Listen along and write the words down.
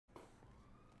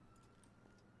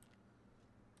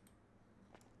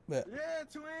Bet. Yeah,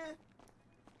 twin.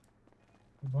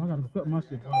 Boy, I gotta go cut my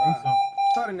shit, boy.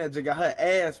 Shorty that just got her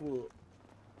ass whooped.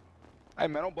 Hey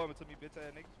man, don't bump into me, bitch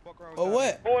ass niggas. Fuck around with Oh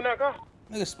what? Who in that car?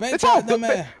 Nigga spank y'all dumb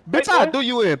ass. Bitch, I do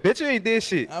you in. Bitch, you ain't did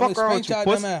shit. I'm Fuck around with you,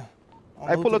 pussy.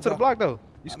 Hey, Pull up to the block though.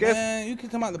 You scared? Man, you can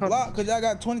come out the block because y'all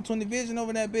got 20/20 vision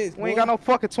over that bitch. We ain't got no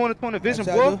fucking 20/20 vision,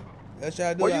 boy. That's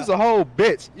y'all do. Boy, you's a whole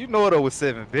bitch. You know it over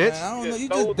 7, bitch. Man, I don't know. You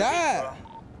just died.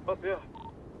 Up here.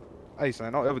 Hey,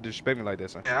 son, don't ever disrespect me like that,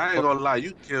 son. Yeah, I ain't gonna lie,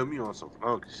 you killed me on some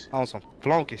flunky shit. On some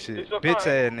flunky shit. Bitch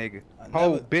ass nigga.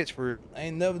 Whole bitch for real. I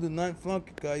ain't never do nothing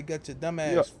flunky cause you got your dumb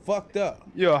ass fucked up.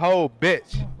 You're a whole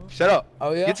bitch. Shut up.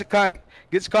 Oh yeah? Get your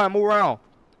car and move around.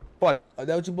 What? Oh,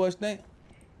 that what you boys think?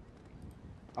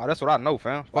 Oh, that's what I know,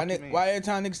 fam. Why every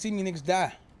time niggas see me, niggas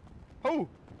die? Who?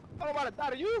 I'm about to die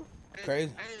to you.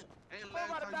 Crazy.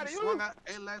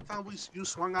 Last time you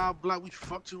swung our block, we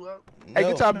fucked you up. Hey,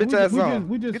 get y'all bitch ass on.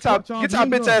 Get y'all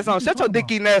bitch ass on. Shut your dick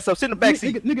eating ass up. Sit in the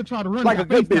backseat. Nigga try to run like a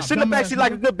good bitch. Sit in the backseat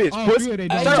like a good bitch. Puss. Hey,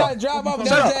 try to drive off.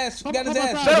 Got his ass. Got his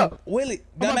ass. Shut up. Willie.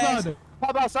 Dumb ass.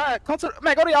 Pop outside. Come to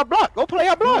man. Go to y'all block. Go play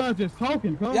y'all block. Y'all just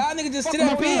talking, cuz. Y'all niggas just sit there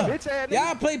and peel.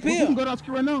 Y'all play peel. You can go down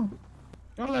street right now.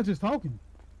 Y'all just talking.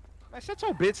 Man, shut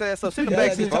your bitch ass up. Sit in the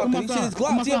backseat. You see his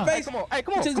Glock to your face? Come on. Hey,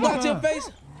 come on. You see his Glock to your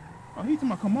face? Oh, he's talking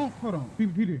about, come on. Hold on.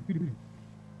 Peter.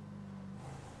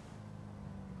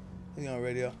 He on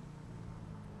radio.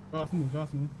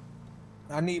 Jocelyn.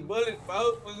 I need bullets,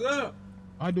 folks. What's up?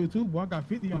 I do too, boy. I got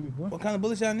 50 on me, boy. What kind of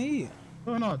bullets y'all need?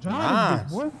 Oh, no, John,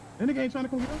 boy. That nigga ain't trying to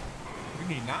come get us.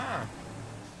 We need 9.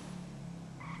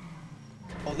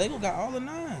 Oh, Lego got all the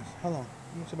 9s. Hold on.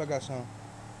 Let me see if I got some.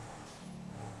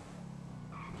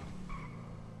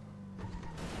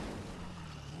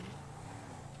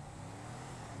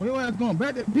 Where your ass going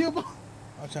back that bill, boy?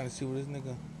 I'm trying to see what this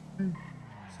nigga.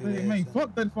 Hey, man,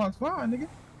 fuck that Fox 5, nigga.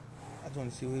 I just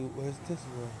want to see where his tits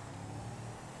were.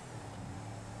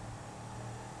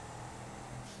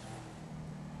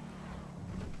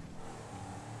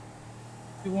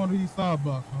 Get one of these Starbucks,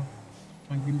 huh?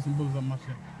 Trying to give me some bullets on my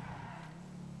shit.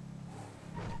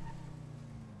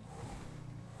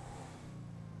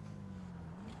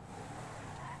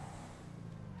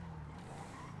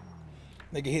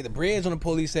 Nigga hit the bridge on the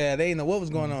police ad. They didn't know what was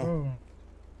going on. Oh.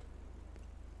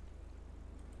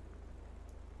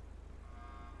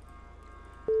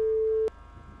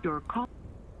 Your call.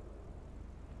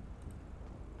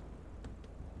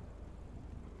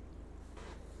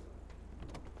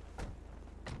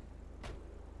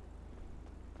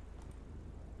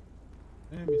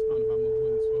 Damn, it's fun about my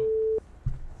bullets, fuck.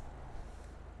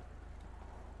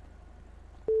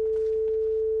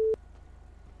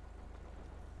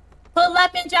 Pull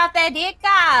up and drop that dick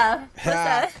off. What's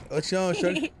up? What you on,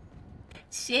 shorty?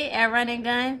 Shit, a running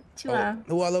gun.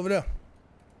 Who all over there?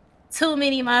 Too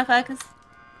many motherfuckers.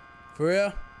 For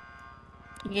real?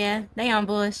 Yeah, they on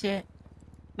bullshit.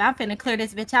 But I'm finna clear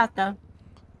this bitch out though.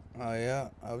 Oh yeah,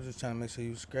 I was just trying to make sure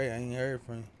you was straight. I ain't heard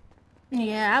from you.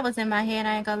 Yeah, I was in my head.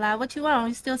 I ain't gonna lie. What you on?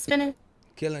 You still spinning?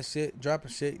 Killing shit,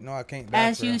 dropping shit. No, I can't die.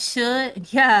 As you should.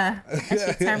 Yeah, that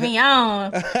shit turn me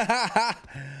on.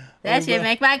 That shit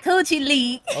make my coochie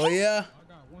leak. Oh yeah.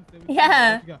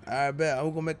 Yeah. All right, bet. I'm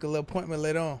gonna make a little appointment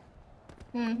later on.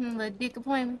 Little dick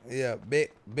appointment. Yeah,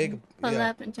 big. Pull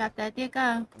up and drop that dick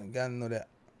off. I gotta know that.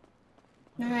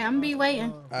 All right, I'm gonna be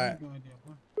waiting. All right.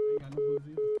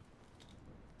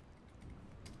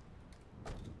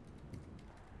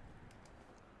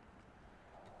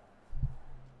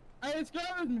 Hey, it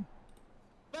scares me.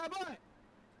 Bye-bye.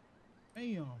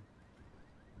 Damn.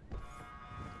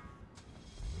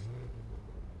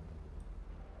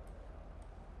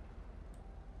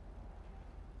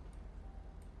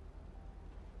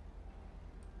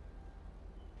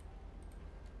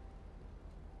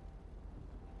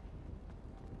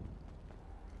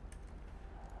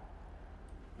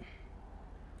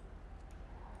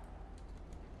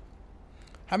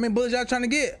 How many bullets y'all trying to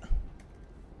get?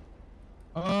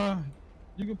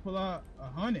 You can pull out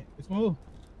 100. It's smooth.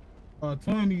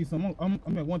 20. So I'm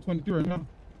at 123 right now.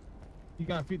 You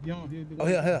got 50 on. Oh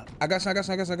here. I got some. I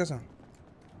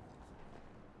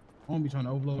don't be trying to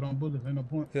overload on bullets. Ain't no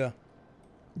point. Yeah.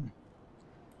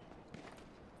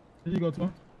 Here you go,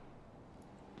 Twin.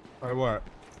 Alright, what?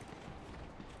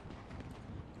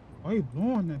 Why you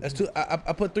blowing that? That's 2.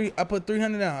 I put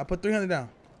 300 down. I put 300 down.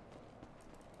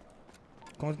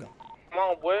 Come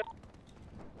on, boy.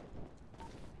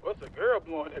 What's a girl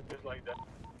blowing that bitch like that?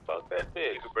 Fuck that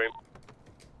bitch. You can bring.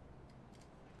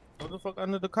 What the fuck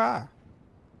under the car?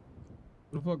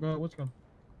 What the fuck, what's going?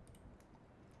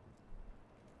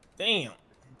 Damn.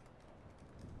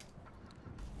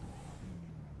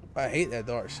 I hate that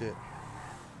dark shit.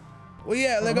 Where you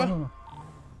at, Lego?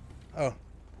 Oh.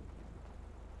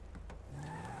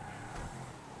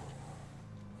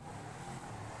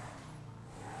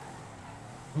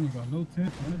 We ain't got no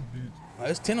tent on this bitch. Oh,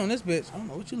 it's 10 on this bitch. I don't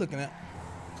know what you looking at.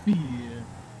 Yeah.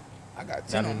 I got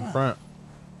 10 on in the mine. front.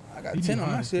 I got 10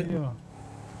 on my shit. Yeah.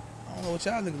 I don't know what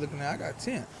y'all looking at. I got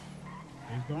 10.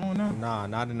 It's going now. Nah,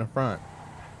 not in the front.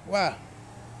 Wow.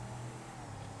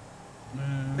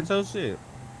 Man. It's your shit.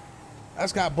 I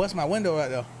just got bust my window right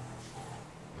there.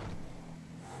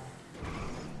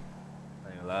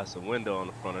 I ain't lie, it's a window on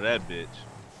the front of that bitch.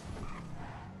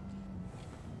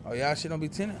 Oh, y'all shit don't be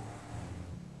tinted?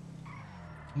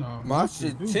 No, My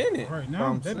shit tinted. Right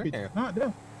now, that bitch is not there.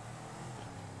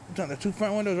 You talking the 2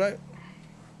 front windows, right?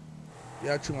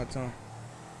 Yeah, I chew my tongue.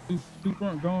 Two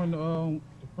front going the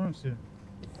front shit.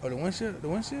 Oh, the windshield? The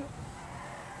windshield?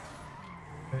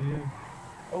 Yeah.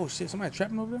 Oh, shit. Somebody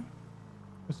trapping over there?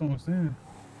 That's what I'm saying.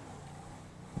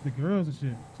 The girls and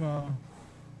shit. So,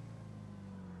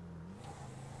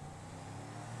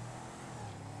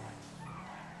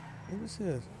 What this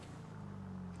is?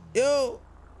 Yo!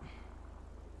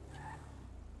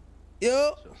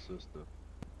 Yo! It's your sister.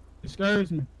 it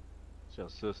scares me. It's your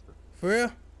sister. For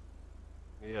real?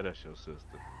 Yeah, that's your sister.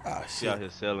 Oh, She out shit. here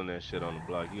selling that shit on the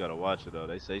block. You gotta watch her though.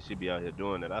 They say she be out here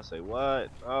doing that. I say, what?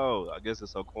 Oh, I guess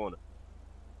it's her corner.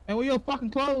 Hey, where your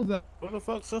fucking clothes at? What the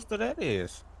fuck sister that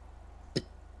is?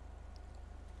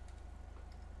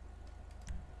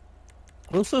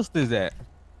 Whose sister is that?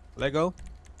 Lego?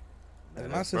 That's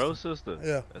And my that's sister. bro's sister.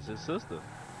 Yeah. That's his sister.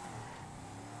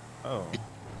 Oh.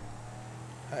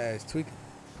 Her ass tweaking.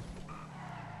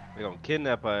 They gonna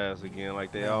kidnap her ass again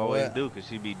like they Man, always what? do, cause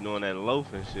she be doing that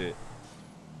loafing shit.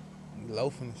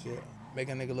 Loafing and shit.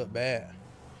 Making a nigga look bad.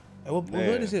 Hey, what Man.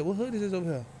 hood is it? What hood is this over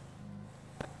here?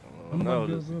 I don't know.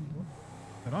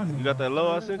 You got that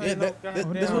low I sent you? Yeah,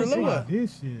 this what it look like.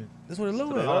 This shit. This what it look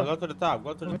To the like. Go to the top.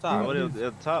 Go to the What top. What is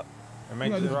at the top? And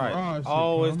make it right.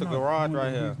 Oh, it's the garage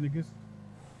right here.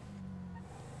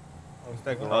 Oh, it's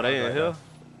that garage Oh, they in right here?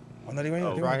 Oh, no, they right here.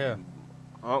 Oh, They Right here.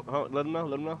 Let them know.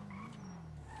 Let them know.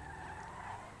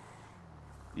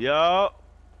 Yo,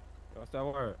 What's that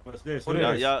word? What's this? What Who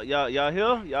is this? y'all here? Y'all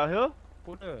here?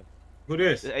 Who that? Who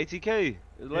this? It's ATK.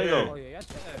 It's Lego. Oh, yeah, that's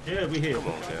that. Yeah, we here. Come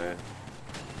on, man.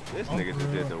 This Oh, nigga just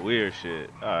for did real. the weird shit.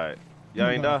 All right, y'all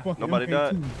ain't die. Nobody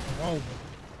died.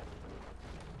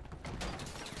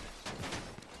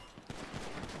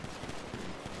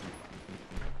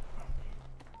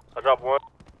 I dropped one.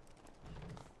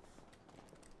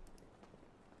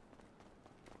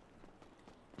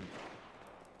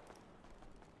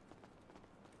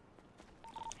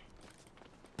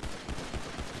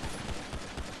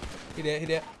 He dead. He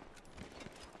dead.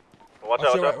 Watch Watch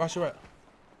out, your right. Watch your right.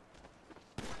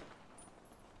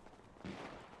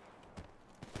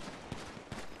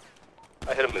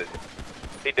 I hit him in his.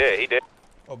 He dead. He dead.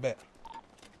 Oh, bet.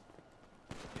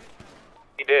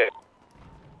 He dead.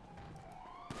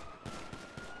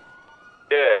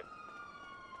 Dead.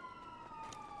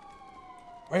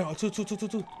 Right on. Two.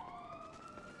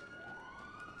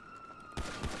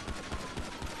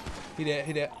 He dead.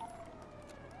 He dead.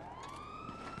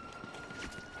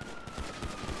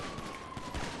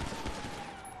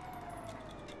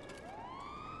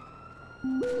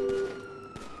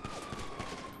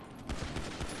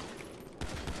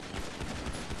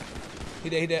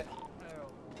 He dead.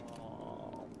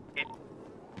 We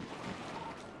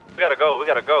gotta go. We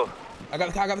gotta go. I got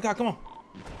the car. Come on.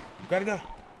 Gotta go.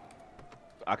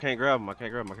 I can't grab him. I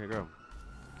can't grab him.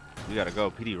 We gotta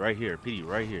go. PD right here.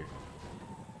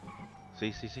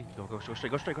 See. Go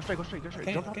straight.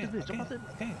 Jump off this bitch. I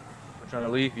can't. I'm trying to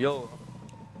leave. Yo.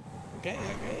 Okay.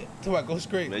 So I go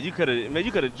straight. Man, you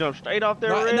could've jumped straight off there,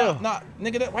 Nah, real.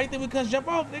 nigga, that right there we couldn't jump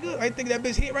off, nigga. I think that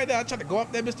bitch hit right there. I tried to go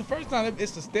up that bitch the first time.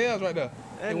 It's the stairs right there.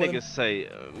 That It nigga wasn't- say,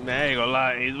 man, I ain't gonna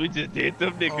lie, we just did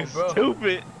them niggas bro.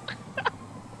 stupid. I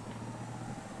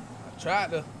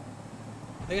tried to.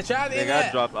 Nigga tried to. Nigga,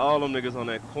 I dropped all them niggas on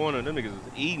that corner. Them niggas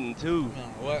was eating too. Man,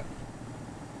 what?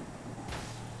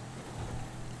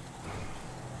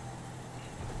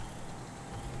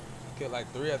 Killed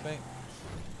like 3, I think.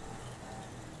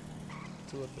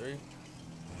 2 or 3.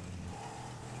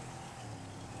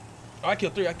 Oh, I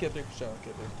killed 3 for sure. I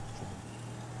killed 3.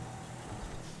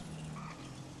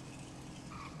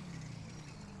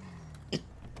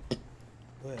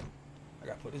 Go ahead. I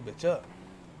gotta put this bitch up.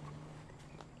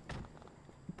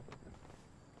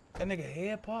 That nigga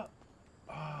head pop?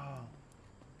 Oh.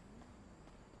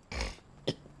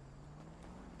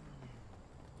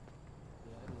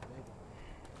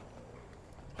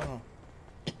 Hold on.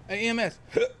 Hey, EMS.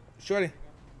 Shorty.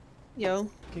 Yo.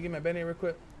 Can you get my band real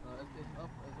quick?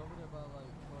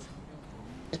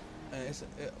 And it's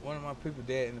one of my people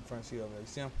dead in the front seat over there. You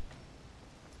see him?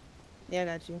 Yeah, I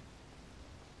got you.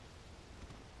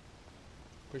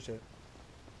 Appreciate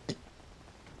it.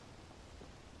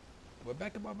 But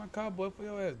back up on my car, boy, for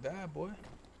your ass die, boy.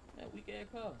 That weak ass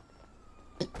car.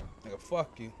 Nigga,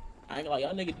 fuck you. I ain't gonna lie,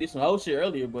 y'all nigga did some whole shit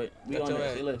earlier, but we Got on your that.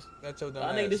 ass. Say less. Got your dumb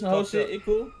Y'all ass nigga did some whole fucked shit. up. It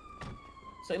cool.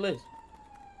 Say less.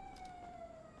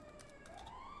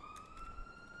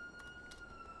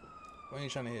 We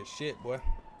ain't trying to hit shit, boy.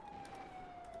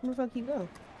 Where the fuck you go?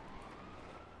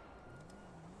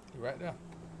 You right there.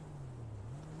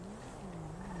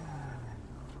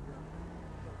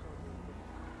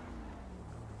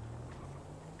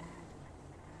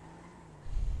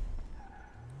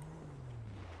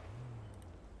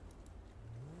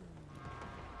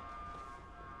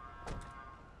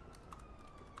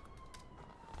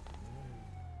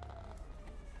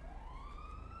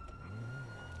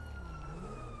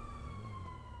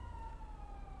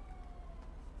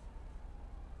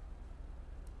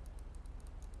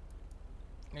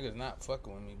 Niggas not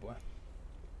fucking with me, boy.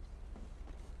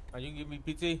 Are you give me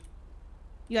PT?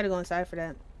 You gotta go inside for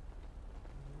that.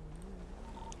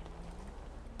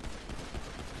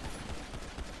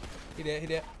 He dead, he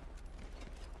dead.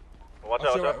 Watch Watch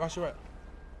out, your right, watch your right.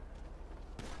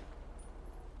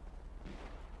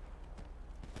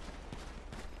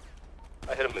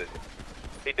 I hit him with it.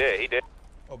 He dead, he dead.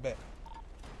 Oh, bet.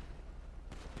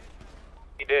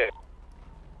 He dead.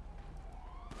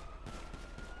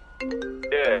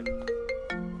 Dead.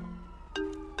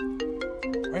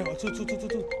 Right, oh, two.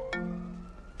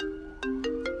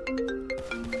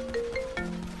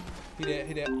 He dead,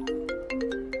 he dead.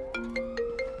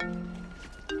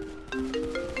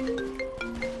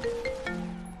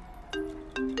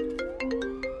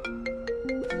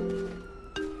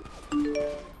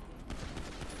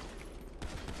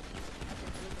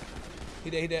 He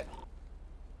dead.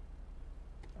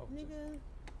 Oh, Nigga.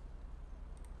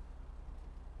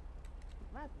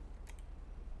 What happened?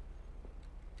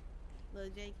 Lil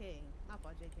JK. My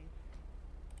fault, JK.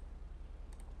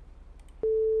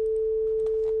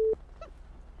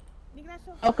 Nigga, that's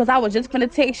your Oh, cause I was just gonna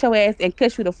text your ass and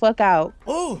cuss you the fuck out.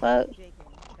 Ooh. Fuck. JK.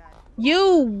 Got you.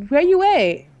 You, where you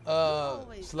at?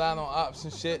 Slide on ops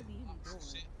and shit.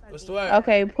 What's the word?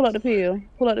 Okay, pull up the pill.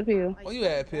 Pull up the pill. Where you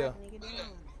at, Pill?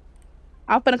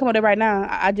 I'm finna come up there right now.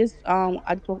 I just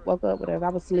woke up, whatever. I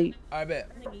was asleep. I bet.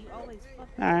 Nigga, you always fuck.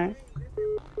 Alright.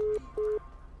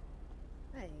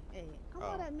 Hey, come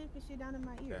all that Memphis shit down in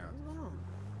my ear. What's going on?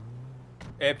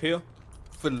 Air pill.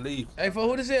 For the leave. Hey, for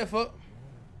who this here, for?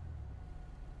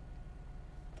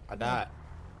 I died.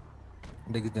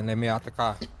 Niggas didn't let me out the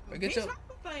car. Boy, get your...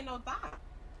 Ain't no thought.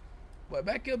 Boy,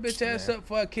 back your bitch ass up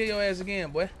before I kill your ass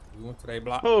again, boy. We went to their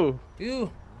block. Who? You.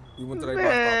 We went to their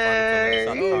block. Started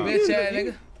Oh, talking bitch ass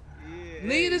nigga. Yeah,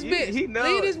 Leave this bitch.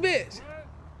 Leave this bitch.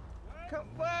 Come,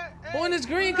 what? Hey, Who in this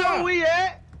green you know car? where we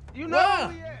at? You know Where? where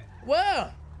we at?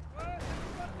 Where?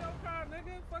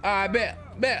 Alright,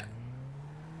 bet.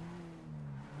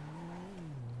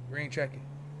 Green tracking.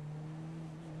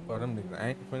 Oh, them niggas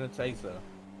ain't finna chase her.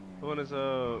 Who in this,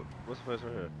 what's the place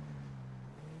right here?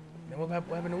 Then what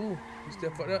happened to Woo? You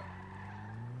still fucked up?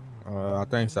 I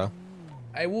think so.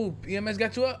 Hey, Woo, EMS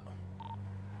got you up?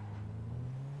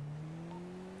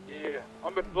 Yeah,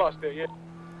 I'm at the block still, yeah.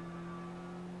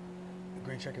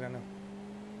 Green tracking, I know.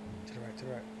 To the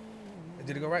right.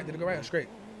 Did it go right? Or straight?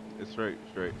 It's straight.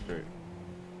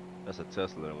 That's a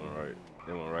Tesla that went right.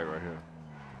 They went right here.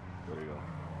 There you go.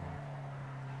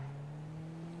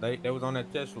 They was on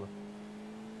that Tesla.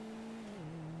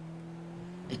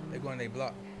 They going they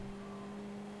block.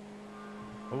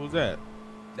 Who was that?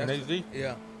 That's NAZ?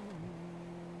 Yeah.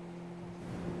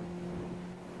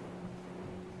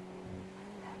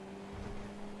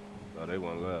 Oh, they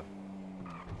went left.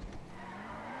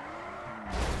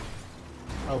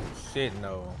 Oh shit,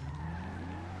 no.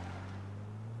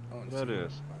 That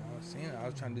is. I was seeing it. I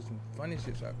was trying to do some funny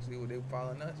shit so I could see what they were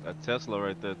following us. That Tesla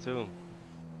right there too.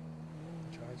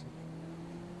 Charging.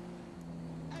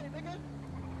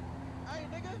 Hey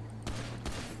nigga.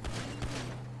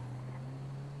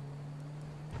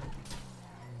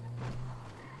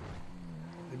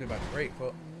 They been about to break,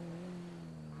 fuck.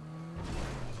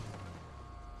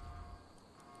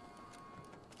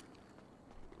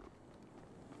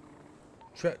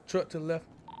 Truck to the left.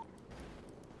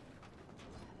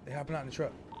 They hopping out in the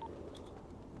truck.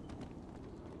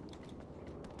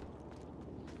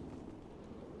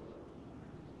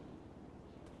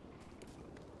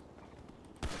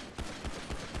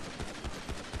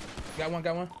 Got one.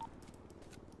 Behind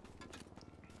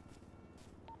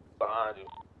you.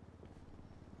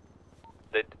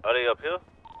 Are they up here?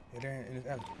 Yeah, they're in this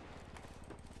alley.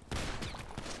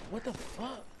 What the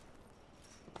fuck?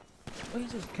 Where he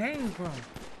just came from?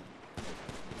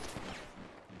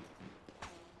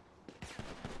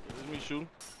 This is me shooting.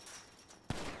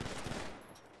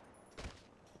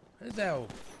 What's that?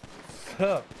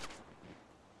 Up.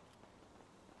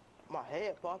 My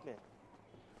head popping.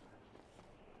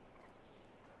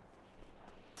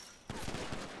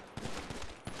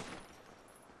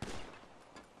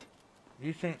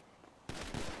 You think?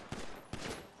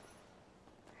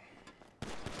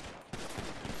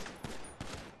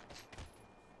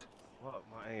 Fuck,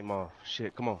 my aim off.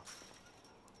 Shit, come on.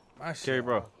 My shit. Carry,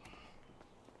 bro.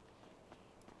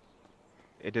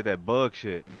 It did that bug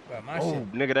shit. Bro, my Oh,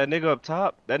 shit. nigga, that nigga up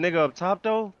top. That nigga up top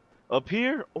though. Up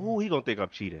here. Oh, he gonna think I'm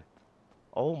cheating.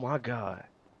 Oh my god.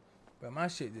 Bro, my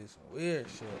shit did some weird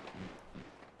shit.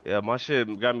 Yeah, my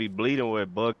shit got me bleeding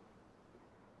with bug.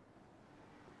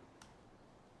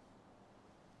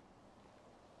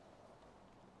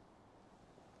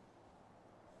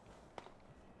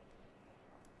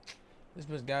 This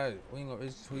bitch got it. We ain't gonna.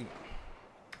 It's sweet.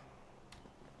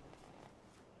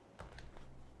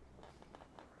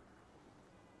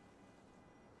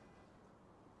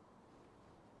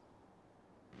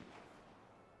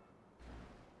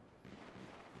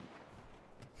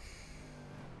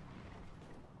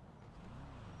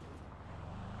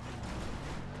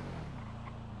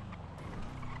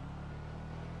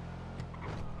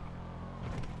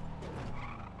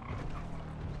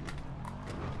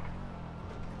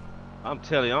 I'm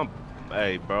telling you,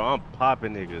 hey, bro, I'm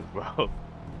popping niggas, bro.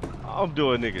 I'm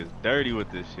doing niggas dirty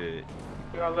with this shit.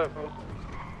 You got left, bro.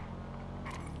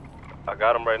 I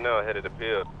got him right now, headed to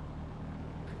pill.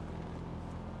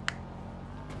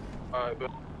 Alright,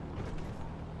 good.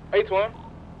 Hey, Twin.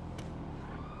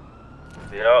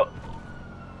 Yeah.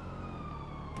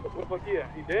 What the fuck,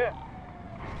 yeah? He dead?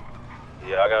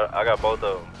 Yeah, I got both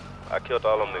of them. I killed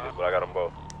all them niggas, but I got them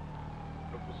both.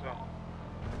 What's up?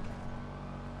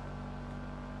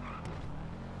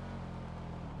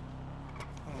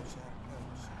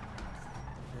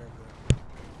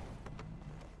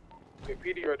 Okay,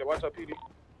 PD right there. Watch out, PD.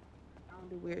 I don't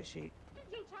do weird shit.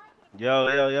 Yo,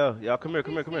 y'all come here.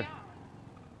 Hold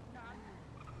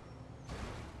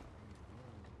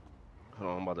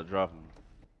on, I'm about to drop him.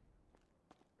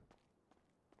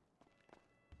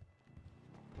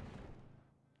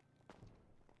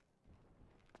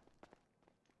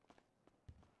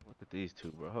 Look at these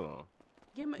two, bro. Hold on.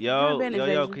 Yo,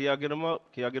 can y'all get them up?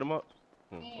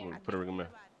 I'm gonna put a ring in there.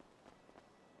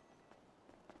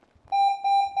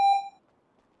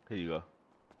 Here you go.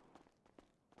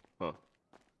 Huh.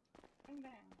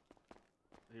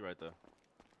 He right there.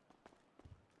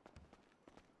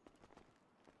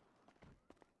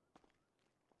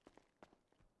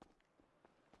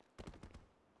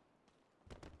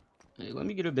 Hey, let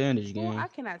me get a bandage, gang. Well, I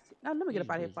cannot see. No, let me get up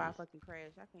out of here before I fucking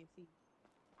crash. I can't see.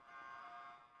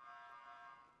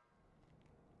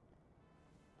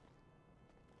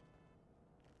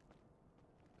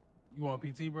 You want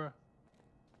PT, bro?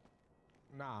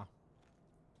 Nah.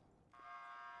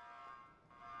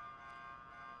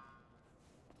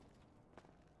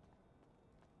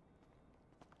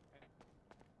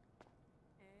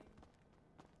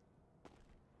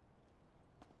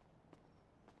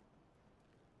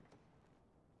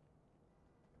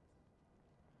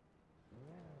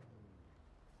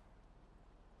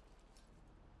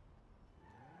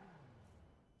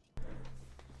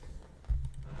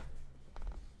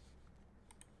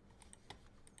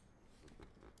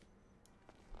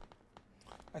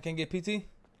 I can't get PT.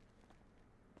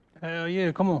 Hell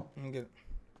yeah, come on. Let me get it.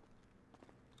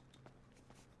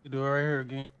 You do it right here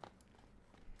again.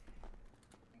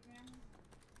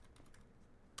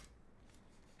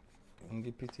 I can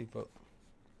get PT, fuck.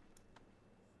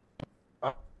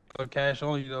 Cash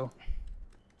on you though.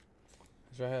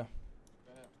 It's right here.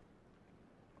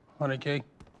 100K.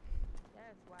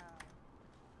 That's wild.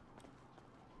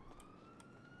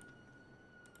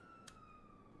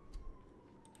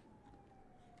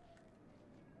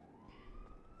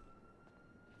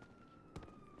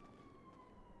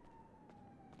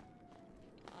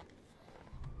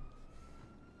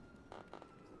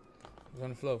 It's on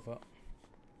the floor, fuck.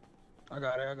 I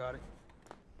got it. I'll get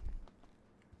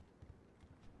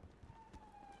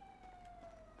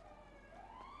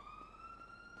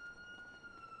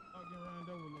ran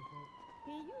over, look up.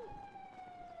 Can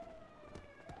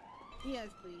you? Yes,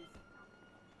 please.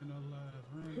 In the last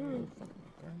ring.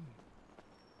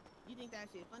 You think that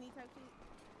shit funny type shit?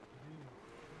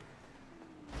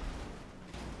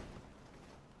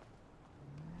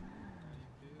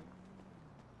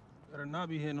 Better not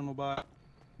be hitting on nobody.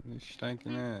 You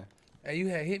stinking ass. Hey, you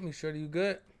had hit me, shorty. You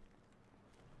good?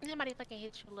 Somebody fucking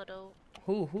hit you, little.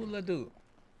 Who little dude?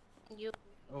 You.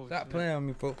 Oh, stop playing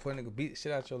with me, for a nigga beat the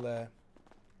shit out your lad.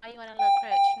 Why you want a little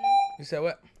crutch? You said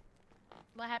what?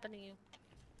 What happened to you?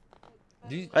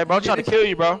 Hey, bro, I'm trying to kill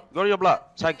you, bro. Go to your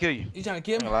block. Try to kill you. You trying to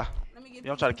kill me?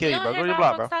 Yeah, I'm trying to kill you, bro. Go to your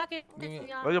block, bro. Go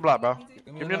to your block, bro.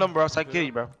 Give me your number, bro, so I can kill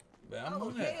you, bro. I'm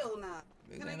on that. Hell nah.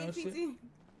 Can I get PT?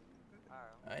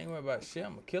 I ain't worried about shit.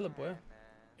 I'm a killer, boy.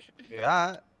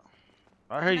 Yeah,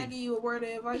 I hear Can I you. give you a word of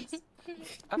advice?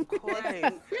 Of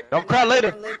course. Don't cry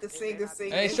later. Let the singer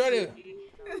sing. Hey, shorty.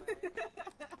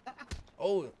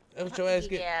 Oh, that's what your ass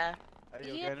get. Yeah. Hey,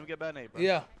 you okay? Let me get back, Nate, bro.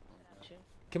 Yeah.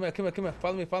 Come here.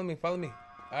 Follow me. All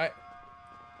right.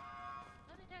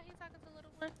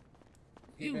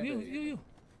 You.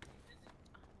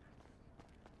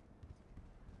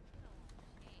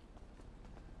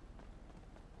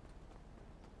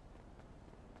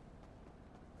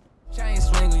 Chain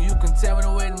swinger, you can tell with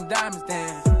the way them diamonds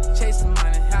dance. Chasing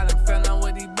money, how them fell on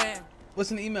what he been.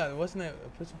 What's in the email? What's in that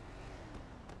picture?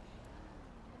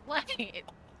 What?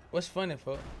 What's funny,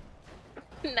 folks?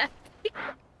 Nothing.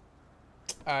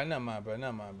 Alright, never mind, bro.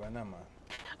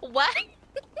 What?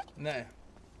 Nothing.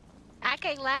 I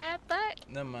can't laugh, but.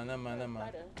 Never mind.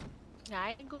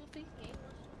 I ain't goofy.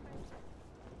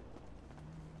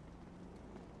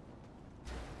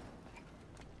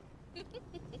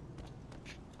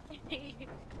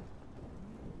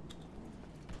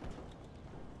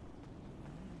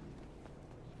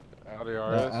 Audi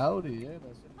RS. Audi, yeah,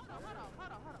 that's it. Hold on.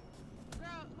 Girl,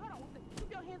 hold on.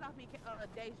 Keep your hands off me,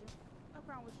 Deja. What's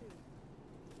wrong with you?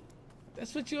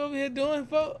 That's what you over here doing,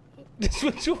 folks? That's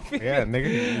what you feel? Yeah,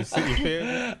 nigga. You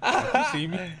see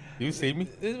me? You see me?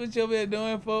 This is what you over here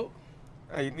doing, folks?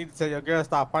 Hey, you need to tell your girl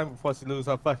stop fighting before she lose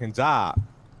her fucking job.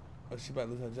 Oh, she about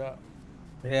to lose her job?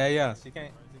 Yeah. She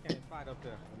can't fight up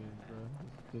there.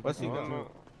 What's she going?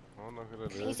 I don't know who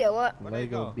that is. You said what?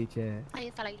 Lego bitch ass. I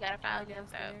just feel like you gotta follow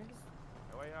themselves.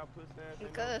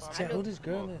 Because Chat, who this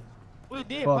girl is? We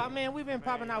did pop, man. We've been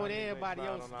popping out with everybody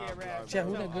else. Scared rap. Chat,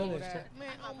 who that girl is? Chat?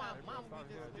 Man, oh my mama,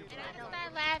 we just. And I just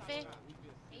started laughing.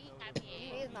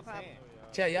 He is my problem.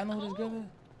 Chat, y'all know who this girl is?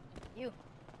 You.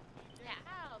 Yeah,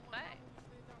 but.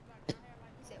 You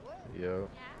said what? Yo.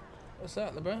 What's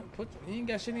up, LeBron? You ain't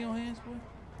got shit in your hands, boy?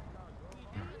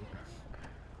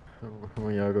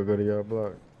 When y'all go to y'all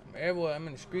block? I'm everywhere. I'm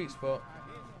in the streets, folks.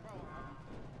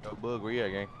 Yo, Bug, where you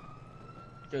at, gang?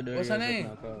 What's her name?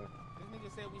 This nigga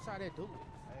said we saw that dude.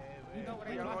 You know what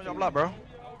they on your block, bro.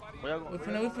 We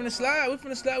finna slide.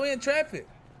 We in traffic.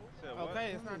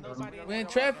 Okay, it's not nobody. We in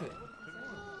traffic.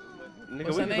 Nigga,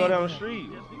 What's we her can name? go down the street.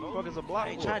 Fuck is a block.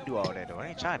 I ain't trying to do all that, though.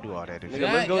 Nigga,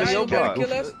 let's go to your block.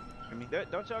 Kill us?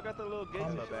 Don't y'all got the little gates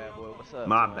up, bad boy? What's up?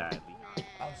 My bad.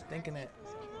 I was thinking that.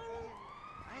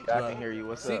 I can hear you.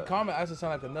 What's See, up? Carmen actually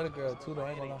sound like another girl too, though.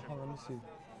 I ain't gonna lie. Hold on, let me see.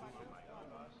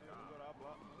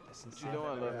 What you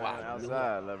doing, little man?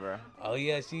 Outside, little bro. Oh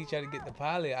yeah, she tried to get the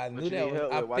pilot. I knew you that need was.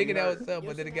 help I with? Why figured you that hurt? was up,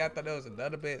 but then again, I thought that was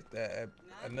another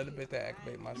bitch that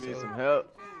activate my You need soul. some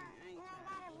help?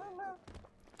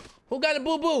 Who got a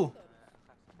boo boo?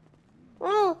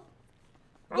 Go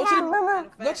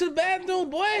to the bathroom,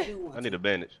 boy. I need a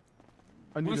bandage.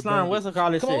 We slime, what's it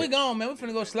called this Come shit? on, we gone, man. We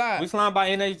finna go slide. We slime by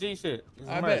NHG shit.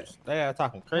 I bet. They are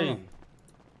talking crazy.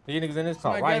 These niggas in this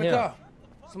car Somebody right get in the here. car.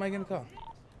 Somebody get in the car.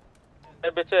 Hey,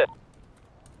 bitch,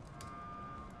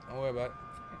 Don't worry about it.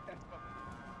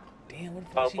 Damn, what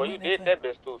the oh, fuck she boy, you went did that that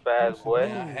bitch too fast, boy. I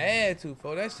had to,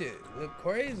 for that shit look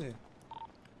crazy.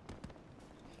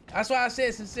 That's why I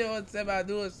said sincere whatever I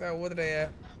do is what do they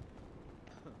have?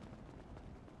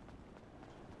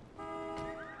 Oh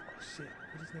shit,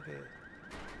 what this nigga is?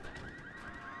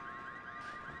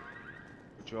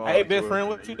 Hey, best friend,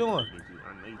 what you doing?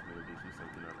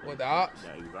 What, the ops? Oh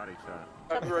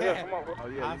yeah,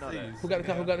 you know that. Who got the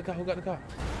car? Who got the car? Who got the car?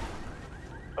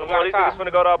 These niggas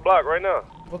finna go to our block right now.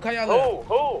 What car y'all at?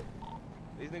 Who?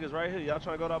 These niggas right here. Y'all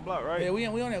trying to go to our block, right? Yeah, we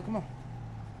on there. Come on.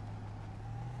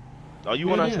 Oh, you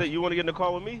wanna stay? You wanna get in the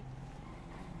car with me?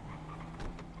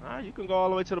 Alright, you can go all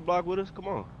the way to the block with us. Come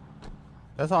on.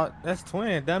 That's all. That's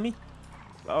twin, dummy.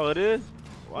 Oh, it is.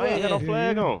 Why ain't got no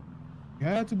flag on? You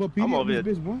had to, but I'm PD over this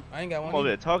here. bitch, boy. I ain't got I'm one. over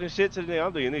there talking shit to the nigga.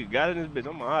 I'm thinking nigga got in this bitch.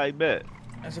 I'm alright, bet.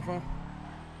 That's the phone.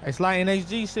 Hey, slide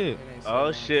NHG shit.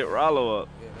 Oh shit, Rollo up.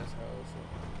 Yeah, that's how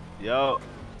it Yo,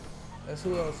 That's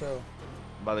who else? So.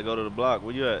 about to go to the block.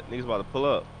 Where you at? Niggas about to pull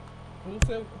up. Who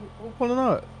said who pulling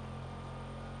up?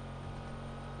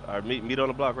 Alright, meet on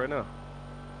the block right now.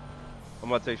 I'm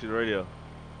about to text you the radio.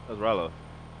 That's Rollo.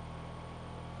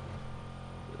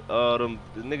 The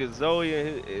niggas Zoe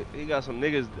and he got some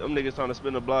niggas. Them niggas trying to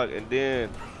spin the block, and then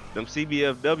them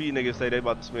CBFW niggas say they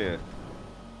about to spin.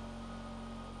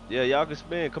 Yeah, y'all can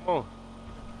spin. Come on.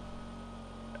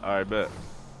 All right, bet.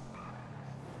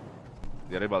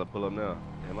 Yeah, they about to pull up now.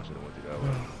 Damn, I should have went through that way.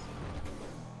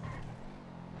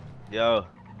 Yo.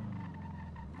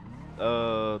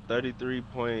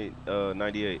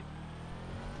 33.98.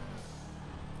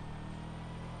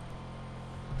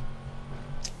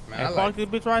 Man, I like this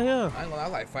bitch right here. I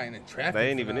like fighting in traffic. They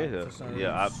ain't even in here.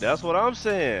 Yeah, that's what I'm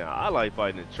saying. I like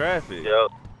fighting in traffic. Yo,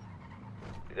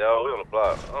 we on the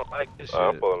block. I don't like this shit.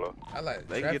 I'm pulling up. I like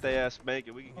they can get their ass spanked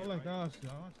and we can Oh get my gosh,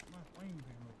 y'all. My flames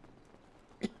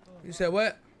ain't up. You said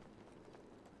what?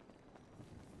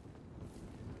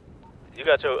 You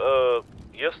got your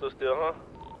Yester still, huh?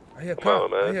 I hear a Come car.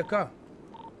 on, man. I hear a car.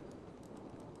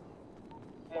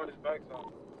 I'm on this backside.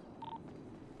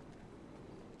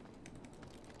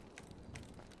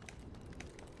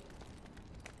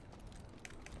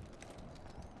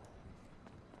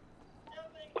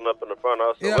 Up in the front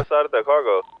also. Yeah. What side did that car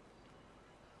go?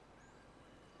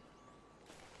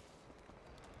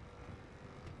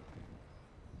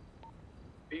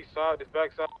 East side, this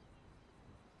backside.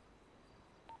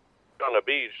 On the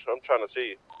beach. I'm trying to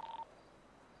see.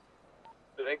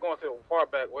 They going to the far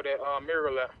back where that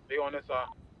mirror left. They on this side.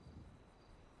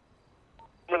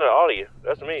 I'm in the Audi.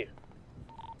 That's me.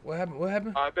 What happened? What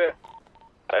happened? I bet.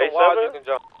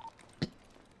 A7?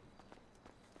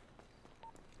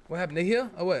 What happened? They here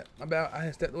or what? My bad. I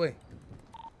had stepped away.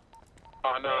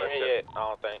 Oh, no. I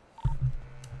don't think.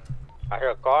 I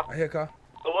hear a car. I hear a car.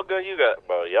 So what gun you got?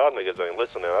 Bro, y'all niggas ain't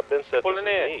listening. I've been set Pulling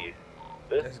in.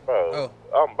 This, bro.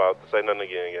 I'm about to say nothing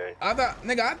again, gang. I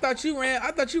thought you ran.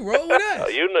 I thought you rolled with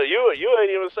us. You know, you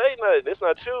ain't even say nothing. It's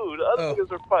not you. The other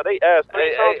niggas are fine. They asked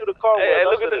 3 times to the car. Hey,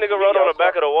 look at the nigga rode on the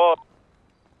back of the wall.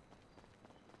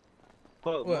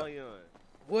 Fuck What? Mayan.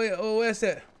 Where's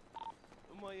that?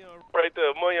 Right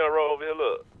there. Mayan road over here,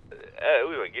 look. Hey,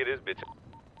 we gonna get this bitch.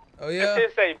 Oh yeah.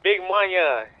 This say Big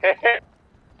Mayan.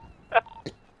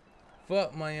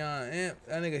 Fuck my that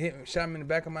nigga hit me, shot me in the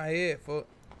back of my head. Fuck.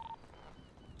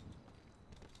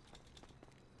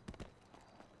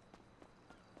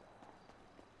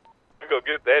 We gonna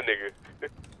get that nigga.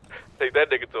 Take that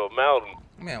nigga to a mountain.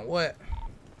 Man, what?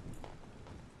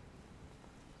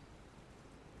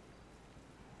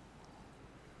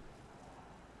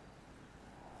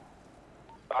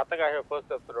 I think I hear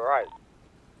footsteps to the right.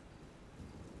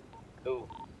 Dude.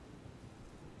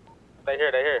 They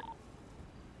here.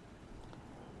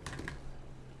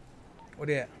 What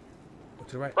they at? Go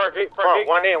to the right. Front,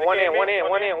 one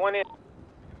in.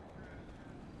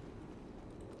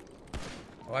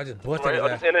 Oh, I just busted Right, it. oh,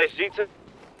 this NSG too?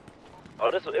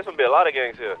 Oh, this gonna be a lot of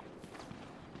gangs here.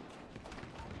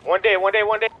 One day. Boy,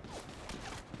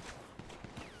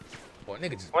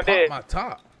 nigga just One popped dead. my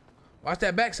top. Watch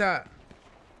that backside.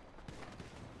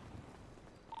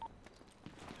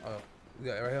 Oh, we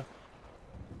got it right here.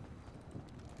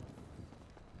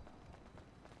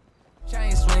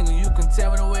 Chain swinger, you can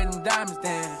tell when the way them diamonds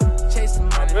dance. Chasing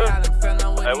money, how them fell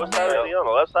on with Hey, what side is he on?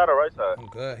 The left side or right side? I'm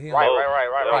good. He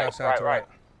Right. outside to right.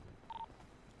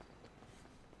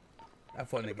 That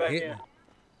fuck nigga hit me.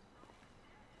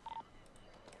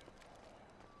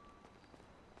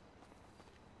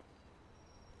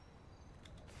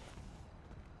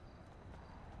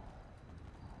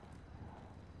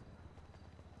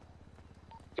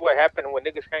 See what happened when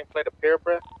niggas can't play the peer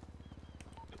press?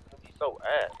 He's so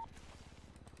ass.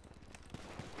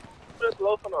 Just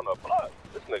loafing on the block.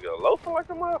 This nigga loafing like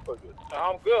a motherfucker.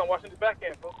 I'm good. I'm watching this back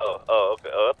end, bro. Oh, okay.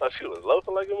 Oh, I thought she was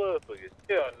loafing like a motherfucker.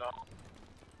 Hell no.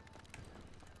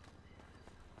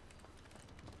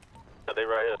 They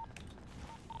right here.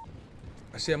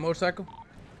 I see a motorcycle.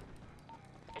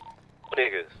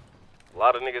 Niggas. A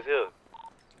lot of niggas here.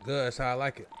 Good. That's how I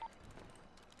like it.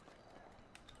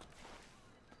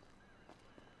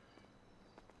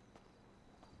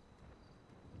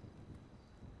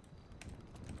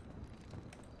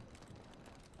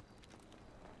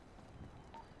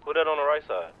 Who that on the right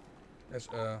side? That's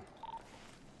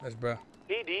bruh.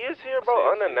 PD is here,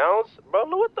 bro, unannounced. Bro,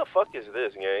 look, what the fuck is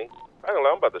this, gang? I ain't gonna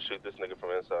lie, I'm about to shoot this nigga from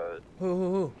inside.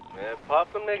 Who? Man,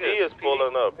 pop them niggas. He is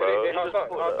pulling up, bro. He just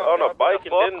pulled up on a bike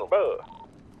and didn't, bro.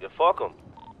 You fuck him.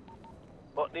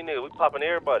 Fuck these niggas, we popping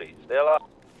everybody. Stay alive.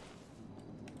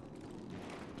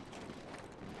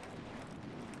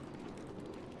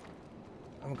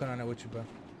 I'm coming on there with you, bro.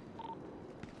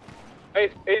 Hey,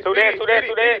 Two dead. Who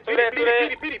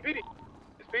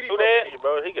that?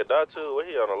 Bro, he could die too. Where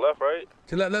he on the left, right?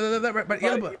 To left, right,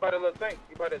 yellow, He by the little tank.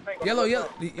 He by the tank. yellow,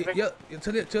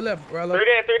 to the left, Rallo. Three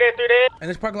dead. And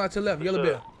this parking lot to the left, yellow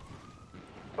bill.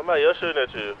 Somebody else shooting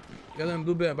at you. Yellow and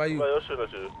blue bill by you. Somebody else shooting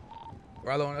at you.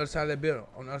 Rallo on the other side of that bill,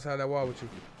 on the other side of that wall with you.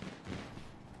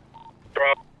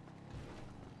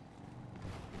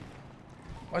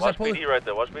 Watch Watch that puller. PD right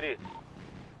there. Watch PD.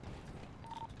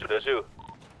 Dude, that's you.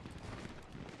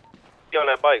 PD on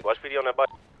that bike. Watch PD on that bike.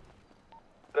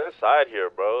 Inside here,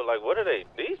 bro. Like, what are they?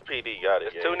 These PD got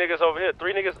it. There's 2 niggas over here.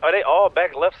 3 niggas. Are they all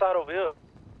back left side over here?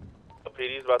 The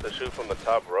PD's about to shoot from the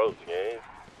top rope, gang.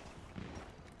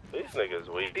 These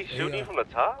niggas weak. He's shooting from the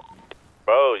top?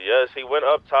 Bro, yes. He went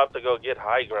up top to go get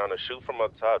high ground and shoot from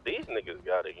up top. These niggas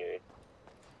got it, gang.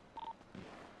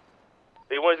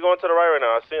 He's going to the right now.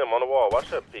 I see him on the wall. Watch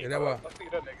that peek. Yeah, that wall. I see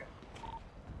that nigga.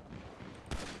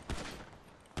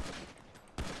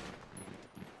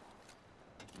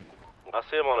 I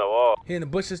see him on the wall. He in the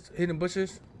bushes. He in the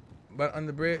bushes. But under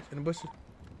the bridge. In the bushes.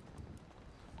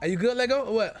 Are you good, Lego,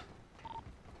 or what?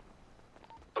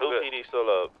 2 PD still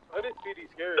up. Oh, this PD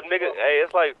scary. Them niggas, hey,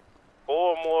 it's like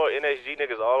 4 more NHG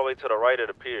niggas all the way to the right of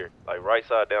the pier. Like right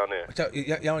side down there.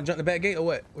 Y'all want to jump the back gate or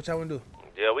what? What y'all want to do?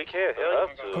 Yeah, we can. Hell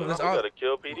up to. Come on, let's We all... gotta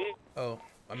kill PD. Oh.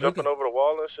 I mean, Jumping over the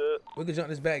wall and shit. We could jump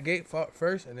this back gate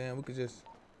first, and then we could just...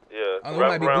 Yeah, we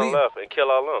wrap might be around bleeding. left and kill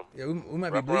all them. Yeah, we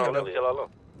might wrap be bleeding, though. kill all them.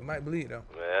 We might bleed, though.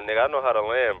 Man, nigga, I know how to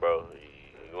land, bro.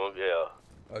 You gonna get out.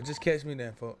 Oh, just catch me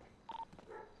then, folk.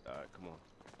 Alright, come on.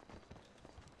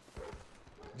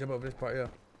 Jump over this part, yeah.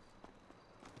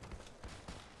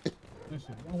 This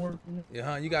shit don't work for me. Yeah,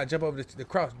 huh? You gotta jump over the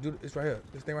cross. Do this right here.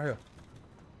 This thing right here.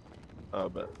 Oh,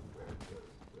 bet.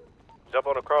 Jump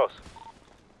on the cross.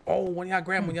 Oh, when y'all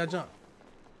grab when y'all jump.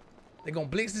 They gonna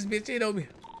blitz this bitch in over me.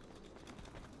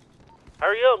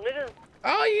 Hurry up, nigga.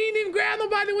 Oh, you ain't even grab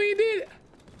nobody when you did it.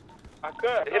 I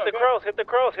could. Hit the cross. Hit the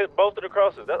cross. Hit both of the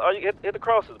crosses. That's all you hit the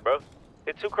crosses, bro.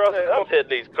 Hit 2 crosses. I'm hitting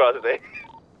these crosses, eh?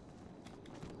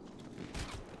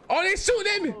 Oh, they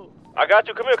shooting at me. I got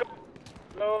you. Come here.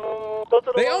 No. Go to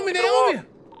the They wall. on me. They To the on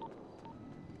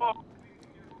wall. me.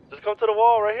 Just come to the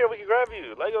wall right here. We can grab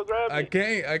you. Lego grab you. I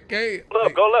can't.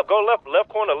 Look, go left. Left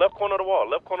corner of the wall.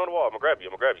 Left corner of the wall. I'm gonna grab you.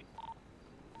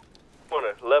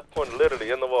 Corner. Left corner. Literally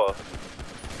in the wall.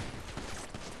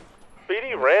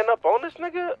 PD ran up on this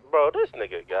nigga? Bro, this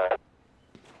nigga got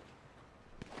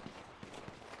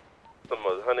the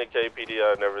most 100K PD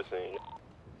I've never seen.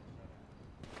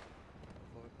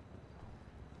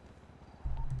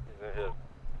 He's in here.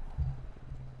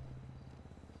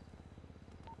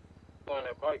 On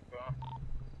that bike, bro.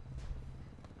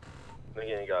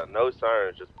 Nigga ain't got no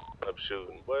sirens, just up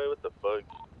shooting. Boy, what the fuck?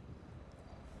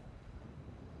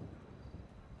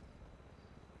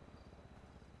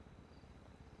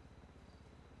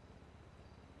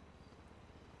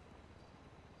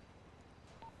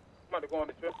 I'm about to go on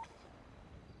the trip.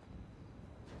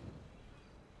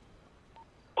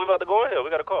 We about to go in here. We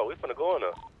got a call. We finna go in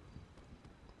there.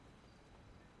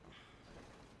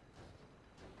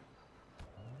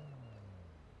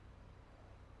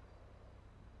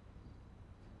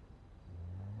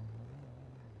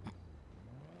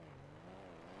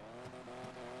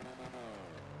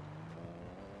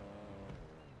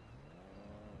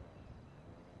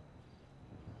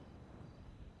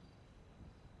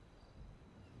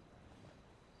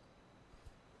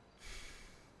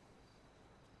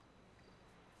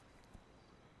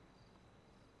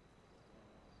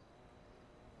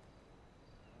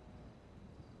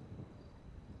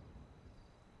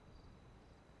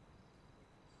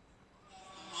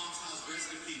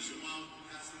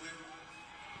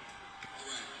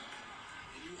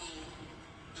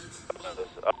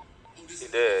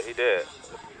 He dead.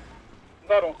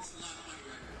 Hold on.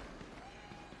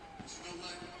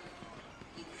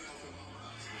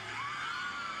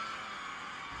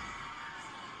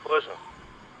 Push him.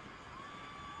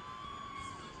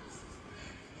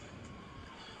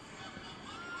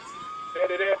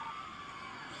 There.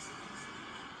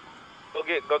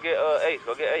 Go get Ace.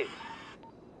 Go get Ace.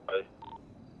 Hey.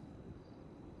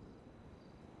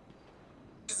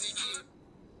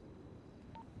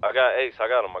 I got Ace. I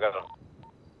got him.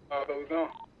 Oh, but we gone.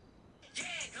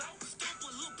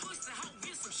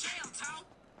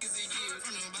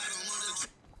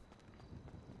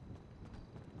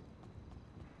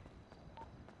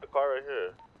 The car right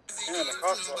here. Man, the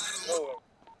car's low.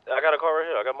 I got a car right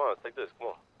here. I got mine. Take this. Come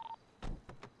on.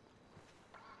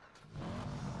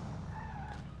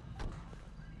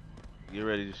 Get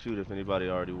ready to shoot if anybody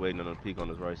already waiting on the peak on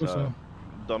his right What's side. up?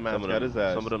 Dumbass got his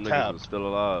ass. Some of them niggas is still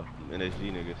alive.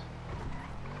 NHG niggas.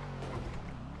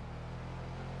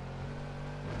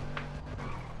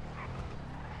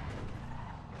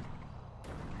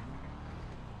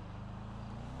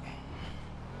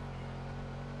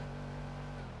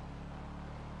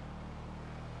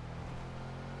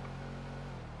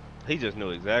 He just knew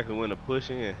exactly when to push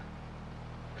in.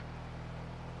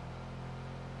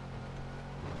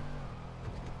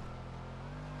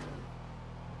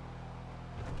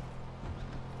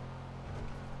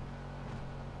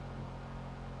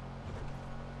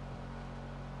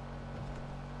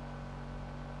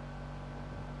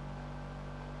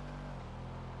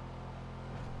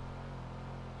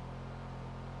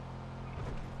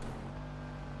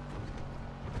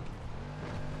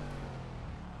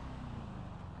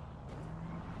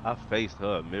 I faced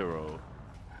her mirror.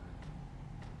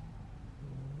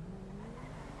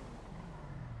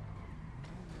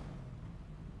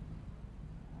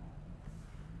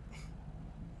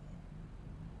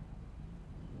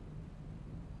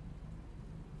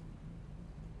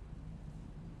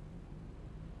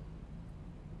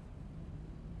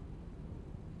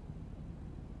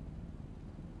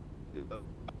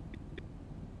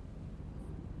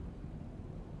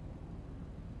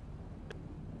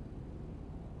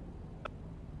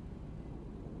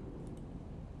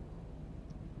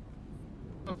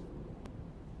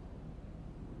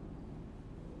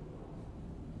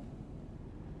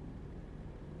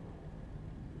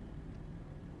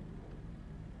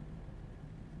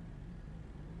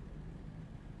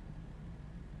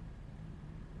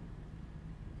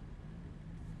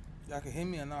 Y'all can hear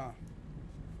me or not?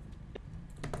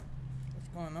 What's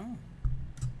going on?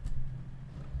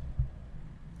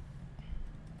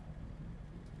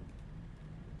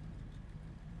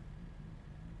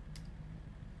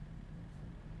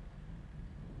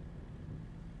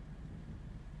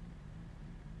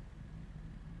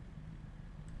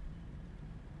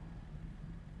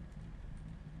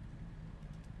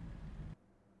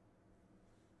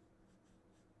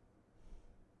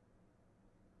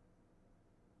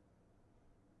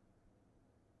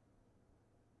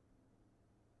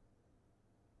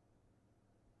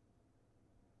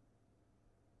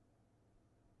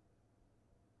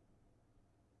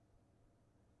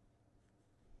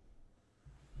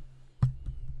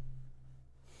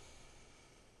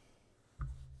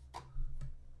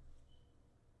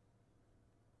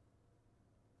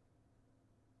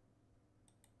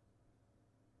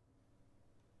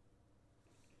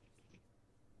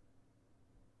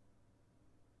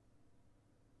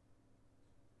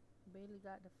 Bailey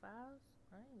got the files?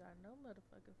 I ain't got no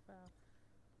motherfucking file.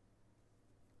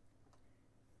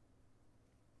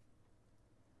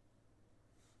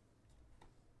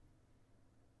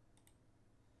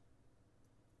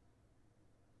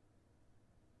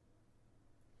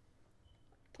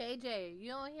 KJ,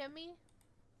 you don't hear me?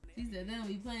 She said they don't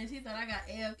be playing. She thought I got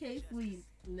AFK sleep.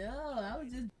 No, I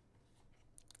was just.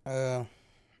 No,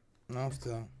 I'm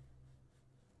still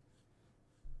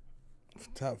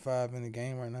top 5 in the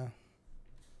game right now.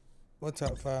 What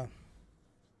top 5?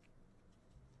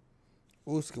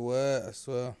 Ooska, what? I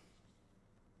swear.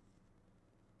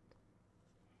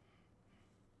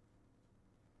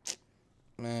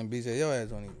 Man, BJ, your ass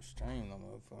don't even stream no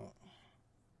motherfucker.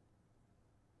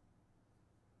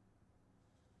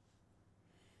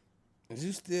 Is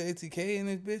you still ATK in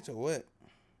this bitch or what?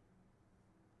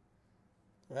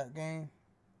 Rap game?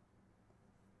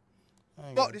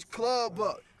 Fuck this club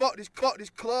up. Fuck this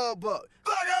club up.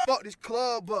 Fuck this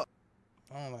club up.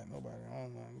 I don't like nobody. I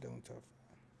don't know. I'm getting tough.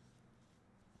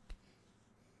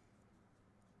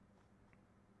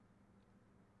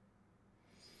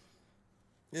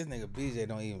 This nigga BJ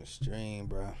don't even stream,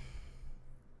 bro.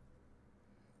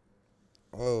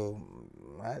 Oh,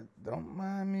 I don't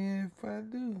mind me if I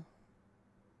do.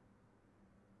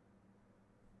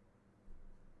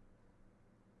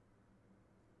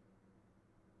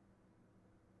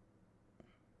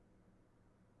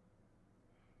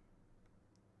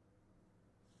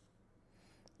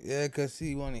 Yeah, cause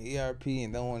he wanted ERP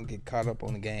and don't want to get caught up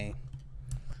on the game.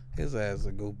 His ass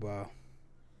a goofball.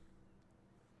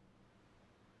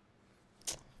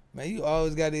 Man, you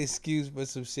always got the excuse for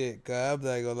some shit. Cause I'm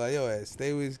like, go like, yo, ass,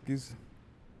 stay with excuses.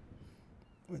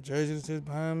 What jersey is this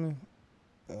behind me?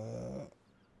 A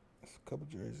couple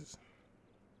jerseys.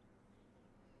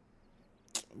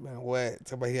 Man, what?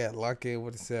 Somebody had lock in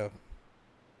with himself.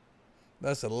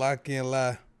 That's a lock in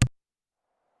lie.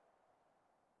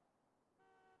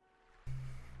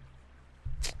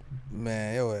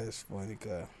 Man, your ass funny,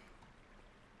 cuz.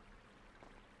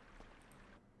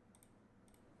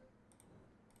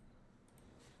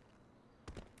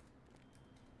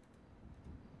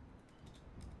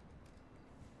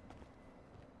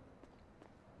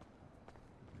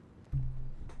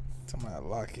 Somebody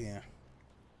lock in.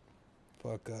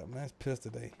 Fuck up, man. It's pissed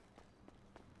today.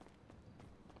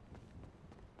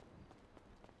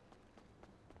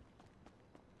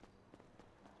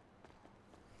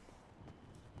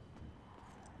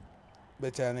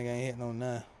 Bet y'all nigga ain't hitting on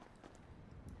none.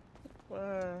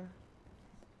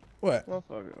 What?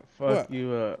 Motherfucker, fuck what?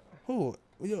 you up. Who?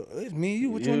 Yo, it's me and you.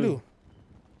 What you wanna do?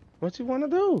 What you wanna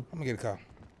do? I'm gonna get a car.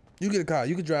 You get a car.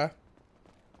 You can drive.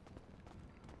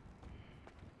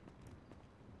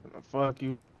 Fuck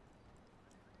you.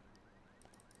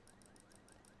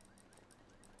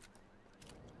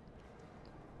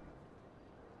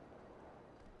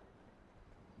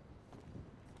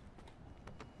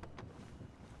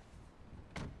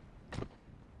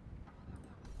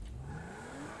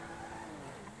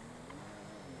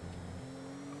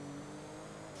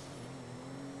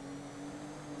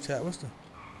 chat. What's the?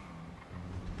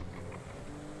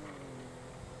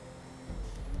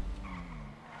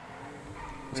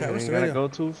 Chat, what's the gotta radio? go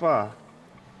too far.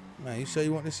 Man, you sure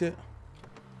you want this shit?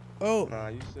 Oh. Nah,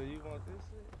 you sure you want this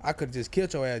shit? I could just kill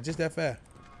your ass just that fast.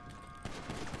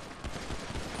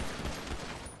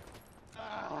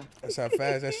 That's how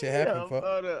fast that shit happened, fuck.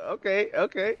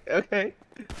 Okay.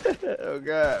 Oh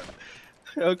God.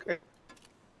 Okay.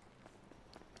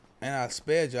 And I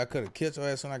spared you. I could have killed your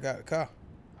ass when I got the car.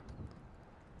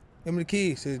 Give me the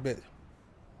keys to this bitch.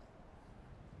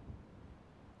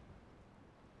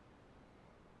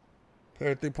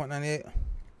 Pair 3.98.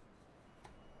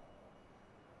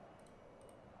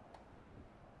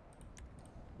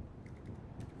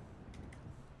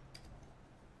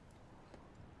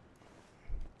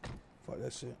 Fuck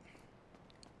that shit.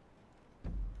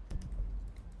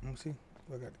 Let me see.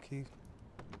 I got the keys.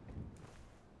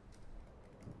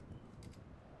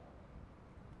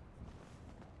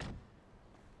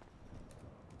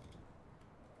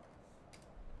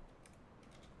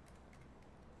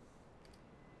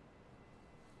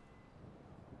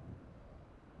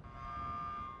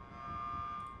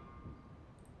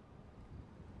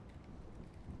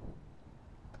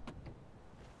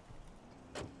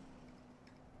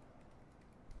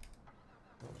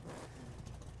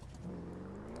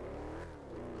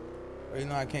 You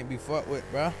know I can't be fucked with,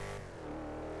 bro.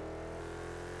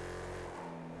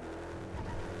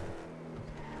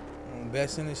 I'm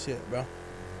best in this shit, bro.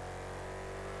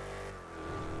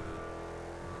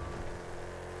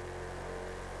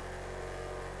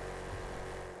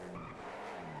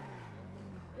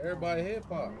 Everybody hip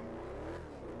hop.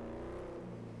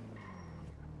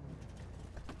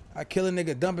 I kill a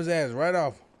nigga, dump his ass right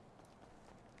off.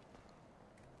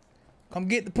 Come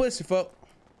get the pussy, fuck.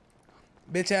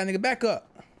 Bitch ass nigga, back up.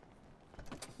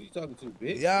 Who you talking to,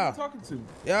 bitch? Yeah. Who you talking to?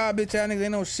 Y'all bitch ass niggas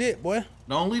ain't no shit, boy.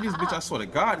 Don't leave this bitch, I swear to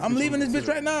God. I'm leaving this bitch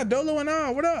right now. Dolo and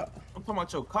all. What up? I'm talking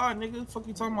about your car, nigga. Fuck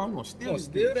you talking about? I'm gonna steal this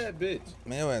Steal bitch. that bitch.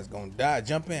 Man, your ass gonna die.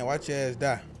 Jump in. Watch your ass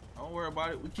die. Don't worry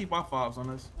about it. We keep our fobs on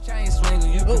us.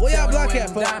 Oh, where y'all block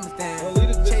at, fuck? Don't leave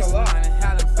this bitch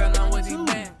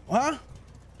alive. Huh?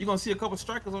 You gonna see a couple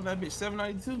strikers on that bitch,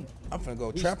 792. I'm finna go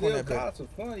We trap on steal that bitch. cars for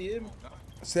fun, you hear me?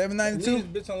 792?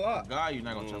 Leave this bitch unlocked. God, you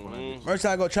not gonna trap on that bitch. Merch,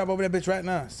 I go trap over that bitch right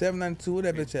now. 792. Where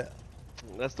that bitch at?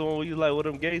 That's the one where you like where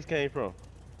them gates came from.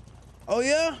 Oh,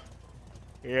 yeah?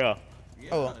 Yeah.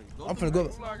 Oh, I'm finna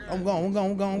go. I'm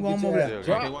going over there.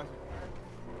 Drop.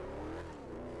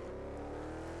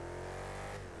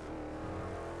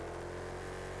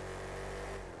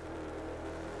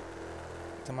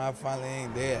 Till I finally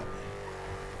ain't dead.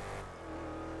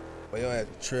 But your ass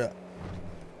a trip.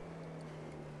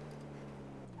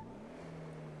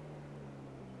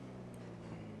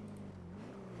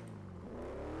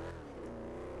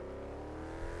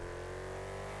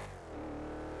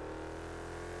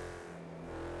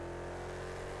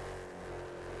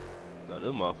 No, this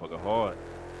motherfucker hard.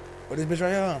 What this bitch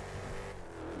right here? Huh?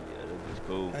 Yeah, this bitch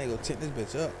cool. I need to go tint this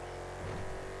bitch up.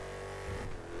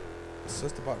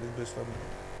 Sister bought this bitch for me.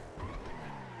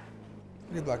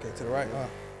 You block it to the right, huh?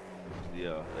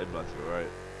 Yeah, they block to the right.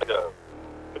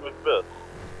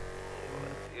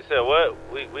 You said what?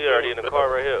 We already in the car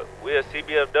right here. We at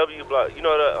CBFW block. You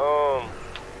know the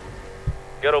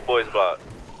Ghetto Boys block.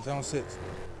 Zone 6.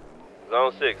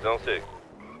 Zone 6. Zone 6.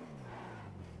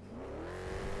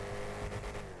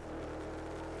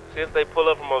 See if they pull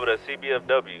up from over there.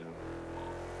 CBFW.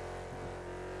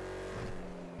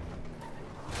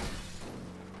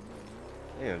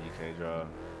 Damn, you can't drive.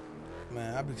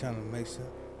 Man, I be trying to make sure.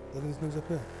 Look at these niggas up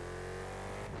here.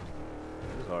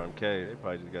 This RMK, they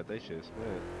probably just got their shit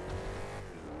spent.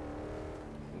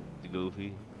 The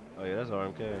Goofy. Oh yeah, that's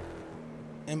RMK.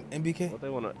 MBK? What they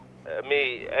wanna? I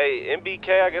mean, hey,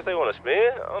 MBK, I guess they want to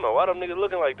spin? I don't know. Why them niggas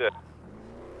looking like that?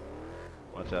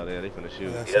 Watch out there, they finna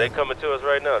shoot. Yeah, they coming to us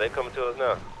right now. They coming to us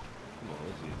now. Come on,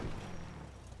 let's see.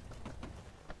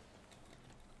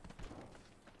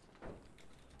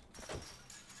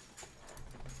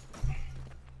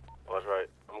 Watch right.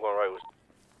 I'm going right with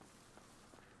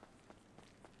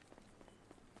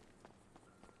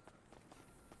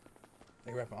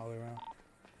They rapping all the way around.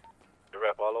 the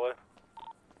rap all the way.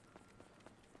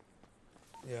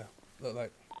 Yeah, look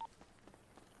like.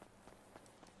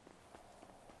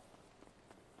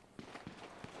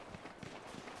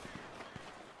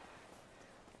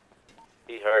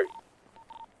 He hurt.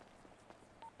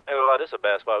 Hey, well, this is a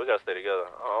bad spot. We gotta stay together.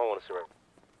 I don't want to see right.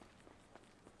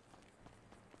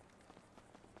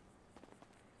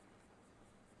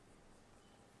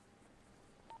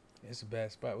 It's a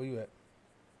bad spot. Where you at?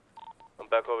 I'm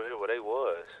back over here where they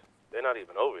was. They're not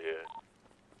even over here.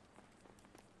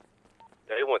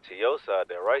 They went to your side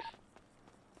there, right?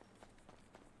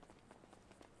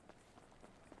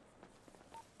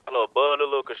 A little bud, a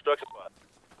little construction spot.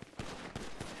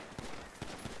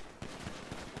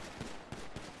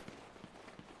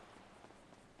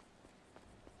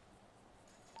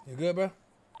 You good, bro?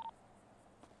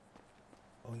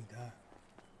 Oh, he died.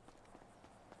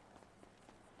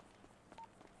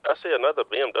 I see another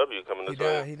BMW coming this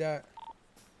way. He died.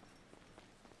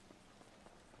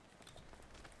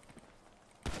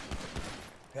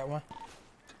 Got one.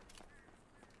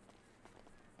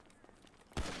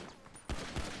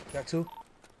 Got two.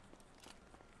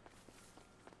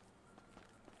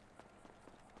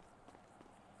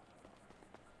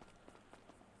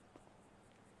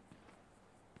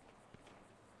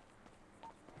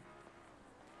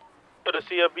 Put a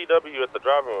CFBW at the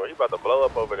driving room. He about to blow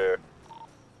up over there.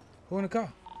 Who in the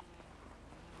car?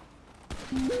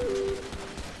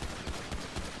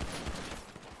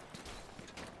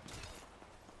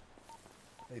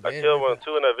 I killed one,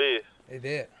 two in that V. They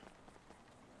dead.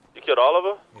 You killed all of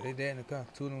them? Yeah, they dead in the car.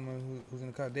 Two of them who's in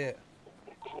the car dead.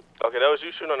 Okay, that was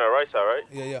you shooting on that right side, right?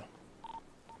 Yeah.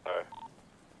 Alright.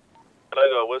 Let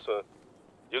go, Wilson.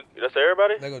 That's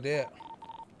everybody? They go dead.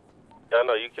 Yeah, I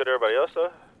know. You killed everybody else,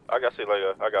 though? I got see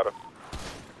Lego. I got him.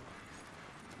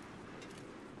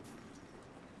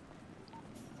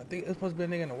 I think it's supposed to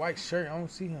be a nigga in a white shirt. I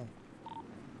don't see him.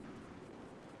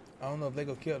 I don't know if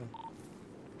Lego killed him.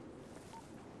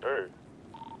 Sure.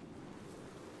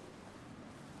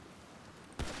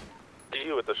 See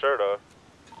you with the shirt off.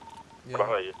 Yeah.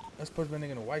 Behind you. That's supposed to be a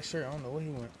nigga in a white shirt. I don't know where he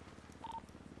went.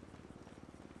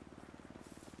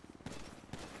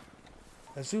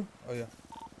 That's you? Oh, yeah.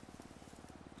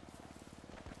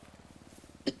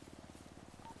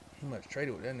 He must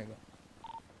traded with that nigga.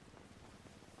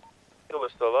 He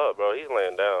was still up, bro. He's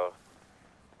laying down.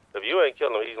 If you ain't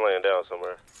killing him, he's laying down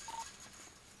somewhere.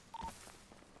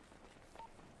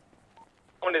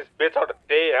 On this bitch on the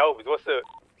dead homies. What's up?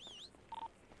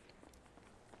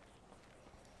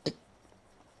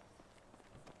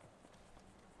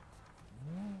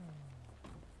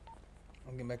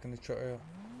 I'm getting back in the truck.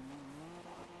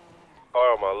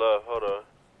 Car on my left. Hold on.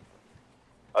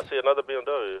 I see another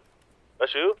BMW.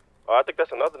 That's you? Oh, I think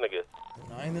that's another nigga.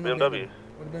 No, I ain't in BMW.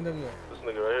 Where the BMW at? This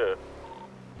nigga right here.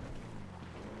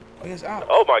 Oh, yes, out.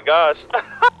 Oh my gosh.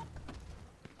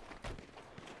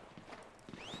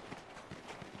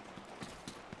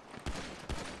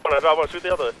 When I drop one, shoot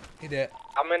the other. He dead.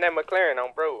 I'm in that McLaren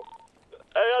on bro.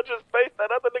 Hey, I just faced that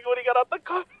other nigga when he got out the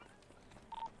car.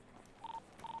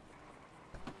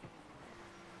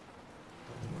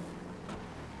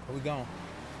 Where we going?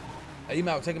 Hey, you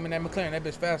might take him in that McLaren. That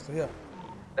bitch faster. Here.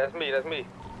 That's me.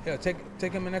 Here,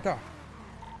 take him in that car.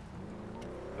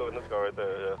 Go in this car right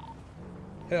there, yeah.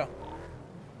 Here.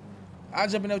 I'll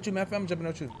jump in there with you, man. I'm jumping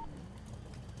in with you.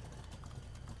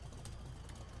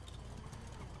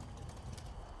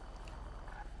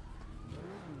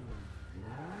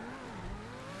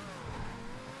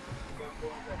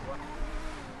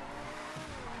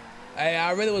 Hey,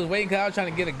 I really was waiting because I was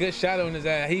trying to get a good shot on his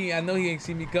ass. I know he ain't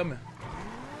see me coming.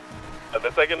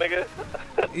 The second nigga?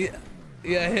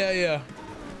 Yeah.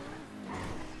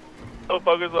 Don't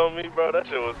focus on me, bro. That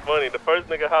shit was funny. The first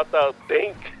nigga hopped out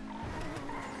stink.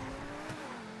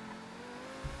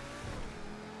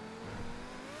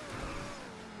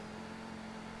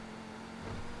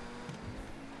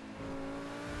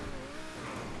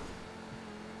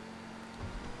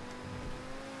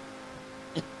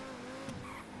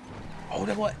 Oh,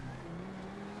 that what?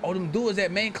 Oh, them dudes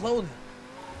at main clothing.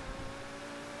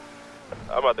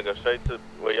 I'm about to go straight to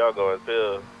where y'all going,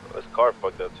 Phil. This car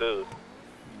fucked up, too.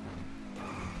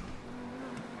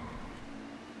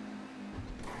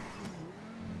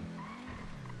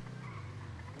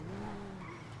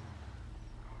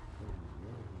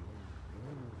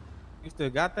 You still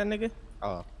got that nigga?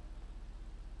 Oh.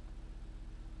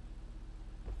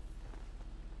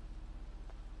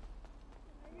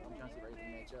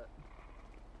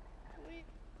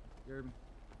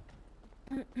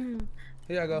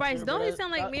 Here I go. Bryce, don't he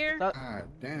sound like Mirror? God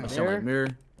damn. Sound like Mirror?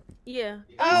 Yeah.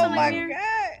 Oh my Mirror?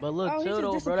 god. But look, Oh, he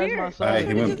chill just though, bro. That's my disappeared. son. Hey,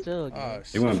 he went- Chill.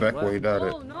 He went back where he died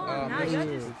at. Oh, no, nah, y'all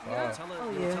just... Oh. Tell her,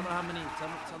 Oh, tell yeah. her how many,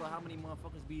 tell her how many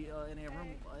motherfuckers be in their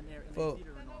room, in their Fuck.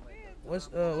 theater and all that. What's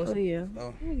Oh, yeah. Oh.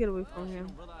 Let me get away from him.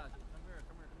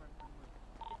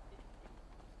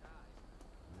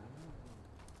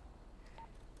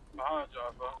 Behind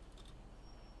y'all, bro.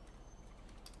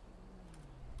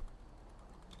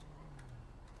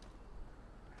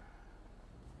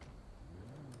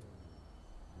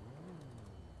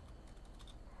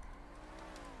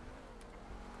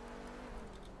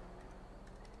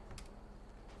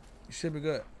 You should be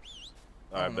good.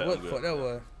 All right, bet. What the fuck that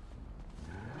was?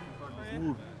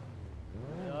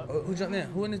 Who jumped in?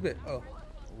 Who in this bit? Oh.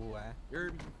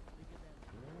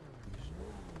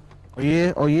 Oh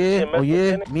yeah, oh yeah, oh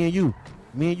yeah. Me and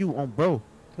you on bro.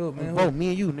 Who, man? Bro, me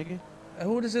and you, nigga.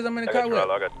 Who this is? I'm in the car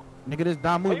with. Nigga, this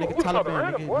Damu, nigga,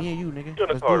 Taliban, nigga. Me and you, nigga.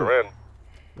 Let's do it.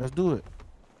 Let's do it.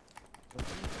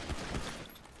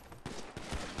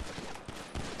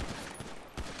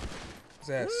 His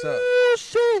ass suck. Oh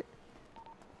shit.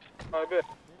 All right, bet.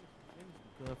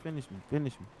 Finish me,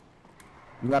 finish me.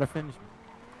 You gotta finish me.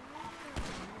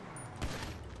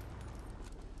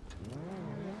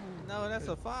 No, that's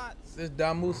a fight. This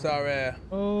Damu sorry ass.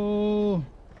 Oh.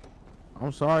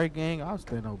 I'm sorry, gang. I'll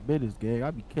stand on business, gang.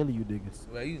 I be killing you niggas.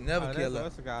 Well, you never kill her.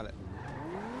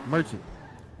 Merchant.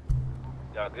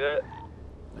 Y'all good?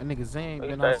 That nigga Zane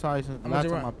been outside since the last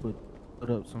time I put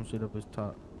up some shit up his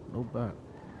top. No back.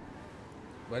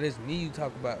 But it's me you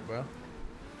talk about, bro.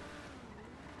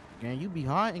 Gang, you be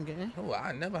hiding, gang. Oh,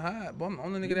 I never hide. Boy, I'm the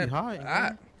only nigga You that be hiding, hide.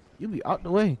 gang. You be out the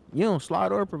way. You don't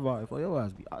slide or provide. For your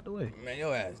ass be out the way. Man,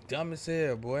 your ass dumb as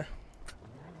hell, boy.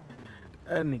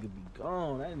 That nigga be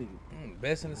gone. That nigga.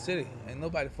 Best in the city. Ain't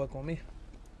nobody fuck on me.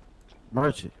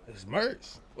 Merchant. It's merch.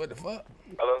 What the fuck?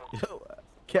 Hello? Yo,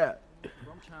 cat.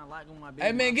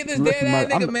 Hey, man, get this dead ass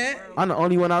nigga, man. I'm the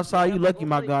only one outside. You lucky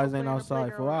my guys ain't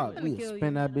outside for a while. We'll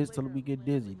spin that bitch till we get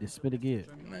dizzy. Then spit again.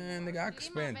 Man, nigga, I can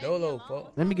spend dolo,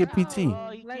 folks. Let me get PT.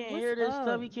 Oh, you can't hear this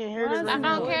stuff. You can't hear this. I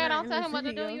don't care. Don't tell him what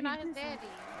to do. You're not his daddy.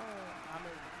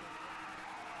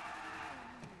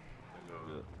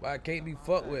 Why I can't be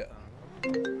fucked with?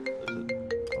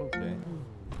 Okay.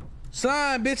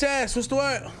 Son, bitch ass, what's the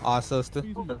word? Aw, sister.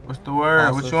 What's the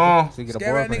word? What you on? She get a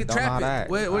Scare that boyfriend. nigga Don't know how to traffic. act.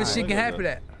 Where the shit can happen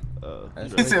at?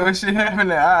 He said, what shit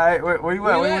happening? All right, where you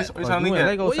at? Where you trying to link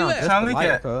at? Where you at? Trying to link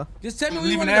at? Just tell me where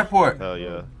you Leaving want the to go. airport. Hell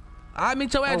yeah. I'll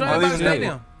meet your ass Oh, driving by the leaving the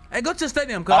stadium. Hey, go to the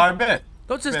stadium, cuz. All right, bet.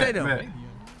 Go to the Bet, stadium. bet.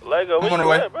 Lego, where I'm on the you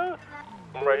way. at, bro?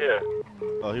 I'm right here.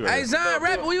 Oh, he right Hey, here. Zion,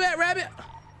 Rabbit, where you at, Rabbit?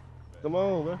 Come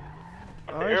on, man. At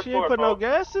the Alright, she ain't airport, put no bro.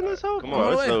 gas in this hoe. Come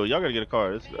on, let's go. Y'all gotta get a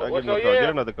car. I get What's another your car. yeah? Get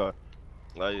another car.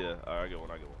 Oh yeah. Alright, I get one.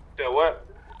 Said what?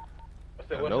 I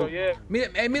said, what's Nope. your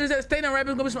yeah? Meet us at the stadium, Rabbit.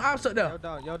 There's gonna be some ops up there.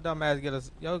 Your dumb ass get a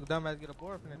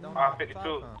boyfriend and don't know Ah, how to 52.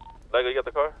 talk. Lego, you got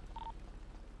the car?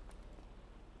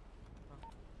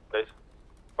 Ace.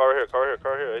 Car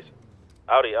here, Ace.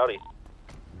 Audi.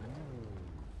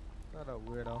 Shut up,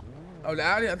 weirdo. Oh, the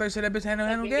Audi? I thought you said that bitch had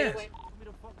no gas.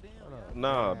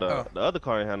 Nah, the other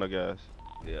car ain't had no gas.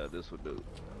 Yeah, this would do.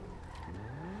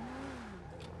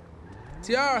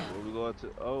 Tiara. Where we going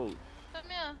to? Oh. Come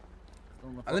here.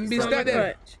 Let me be stuck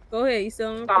there. Go ahead, you still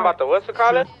on Talking about the what's it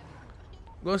called?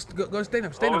 Go to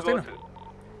stadium. Where we going Stadium. to?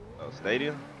 Oh,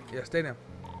 stadium? Yeah, stadium.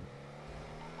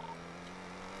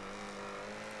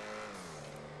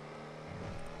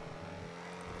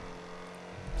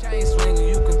 Chain swinger,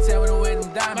 you can tell the way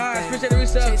them diamonds. Nice, appreciate the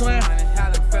resub, twin.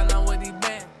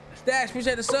 Stash,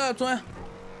 appreciate the sub, twin.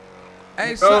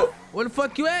 Hey, so, where the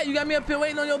fuck you at? You got me up here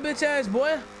waiting on your bitch ass,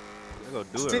 boy. Go do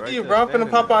it Stick right you, there, bro. I'm finna standing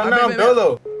pop there. out now. I'm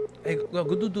dolo. Hey, go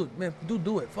do it, man.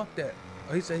 Do it. Fuck that.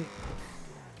 Oh, he said,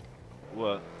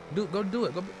 What? go do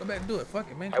it. Go back and do it.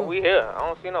 Fuck it, man. Hey, we here. I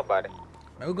don't see nobody.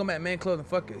 Man, we go back man clothes and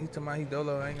fuck it. He talking about he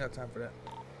dolo. I ain't got time for that.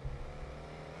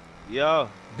 Yo.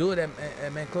 Do it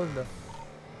at man clothing though.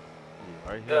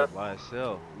 Right here by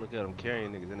himself. Look at him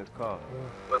carrying niggas in his car.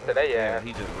 What's today, Yeah,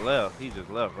 he just left. He just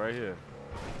left right here.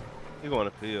 He going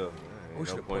to field. We Ain't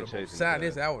should no have point put him chasing. beside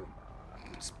this. I would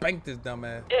spank this dumb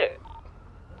ass. Yeah.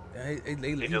 Yeah, he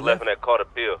He just left in that car to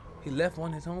field. He left one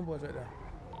of his homeboys right there.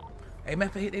 Hey, man,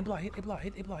 hit they block.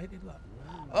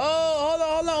 Oh,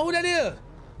 hold on. Who that is?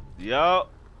 Yo.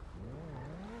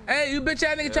 Hey, you bitch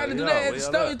ass nigga trying to do that at the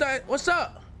store. You thought, what's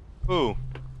up? Who?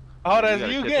 Oh, that's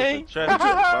you, gang.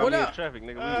 What up? Traffic,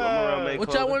 nigga. I'm around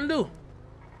What y'all want to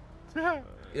do?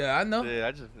 Yeah, I know.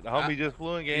 Yeah, the homie just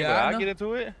flew in game, yeah, but I I'll know. get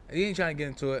into it. He ain't trying to get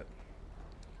into it.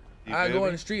 You I feel go me?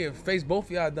 in the street and face both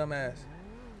of y'all dumb ass.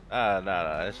 Nah,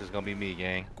 that's just gonna be me,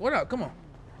 gang. What up? Come on.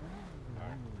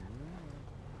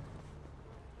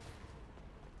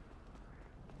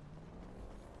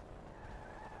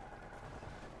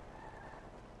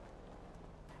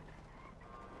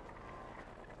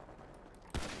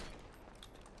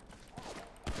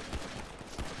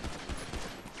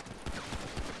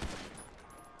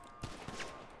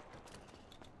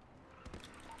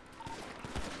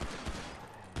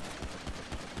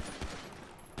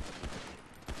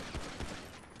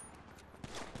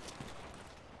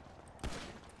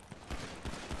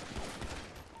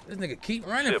 This nigga keep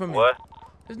running Shit, from me. boy.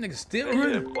 This nigga still Shit,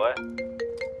 running. boy.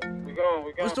 We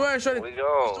going. What's the word, shorty? We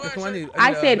gone.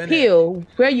 I said Peel.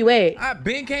 Where you at? I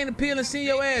been came to Peel and seen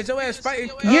your ass. Your ass fighting.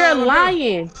 You're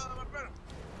lying.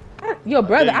 Your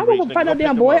brother. I wasn't fighting no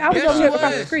damn boy. I was over here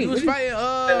across the street. You was fighting.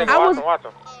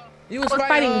 You was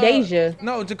fighting Deja.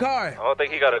 No, Jakari. I don't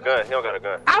think he got a gun. He don't got a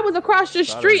gun. I was across the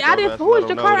street. I didn't. Who is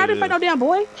Jakari? I didn't fight no damn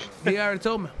boy. He already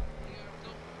told me.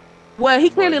 Well, he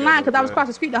clearly lying because I was across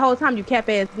the street the whole time, you cap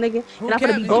ass nigga. And I'm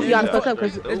gonna beat both of y'all the fuck up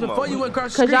because before you went across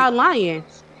the street. Cause y'all lying.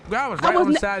 I was right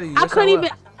on the side of you.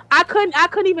 I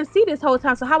couldn't even see this whole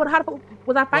time. So how the fuck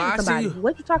was I fighting somebody?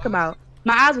 What you talking about?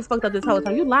 My eyes was fucked up this whole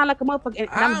time. You lying like a motherfucker, and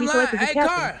I'm gonna beat your ass because you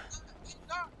capping.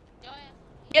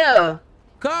 Yeah.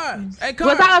 Hey, Car.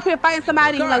 Was I up here fighting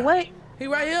somebody? Like what? He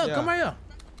right here. Yeah. Come right here.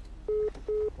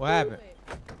 What happened?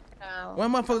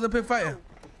 One motherfuckers up here fighting.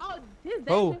 Oh, this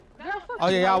Who? Oh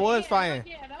yeah, y'all was fighting.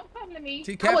 Yeah, don't come to me.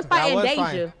 I was fighting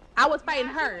Deja. I was fighting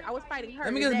her.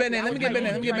 Let me get his bed in. Let me get bed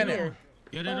in.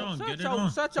 Get it on. Get it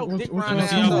on. Shut your dick round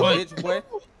Let's ass see up, what- bitch, boy.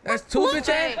 That's two bitch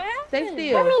ass. Stay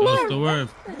still. What's the word?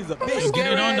 He's a Yo, bitch.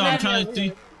 get it on though. I'm trying to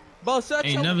see. Bo, shut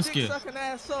Ain't your never dick scared. sucking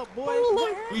ass up, boy.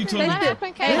 Who you talking to? I'm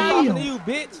talking to you,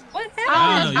 bitch.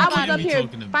 I was can't up be here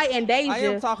talking to me. fighting I am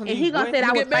Deja, talking to and you, he gonna boy. say that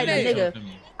I was fighting a Talk nigga. to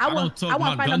me. I don't won't talk.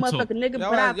 My fight no gun talk. motherfucking nigga, Your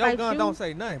but I your fight gun you. don't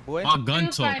say nothing, boy. My gun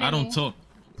talk. I don't talk.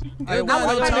 Hey, I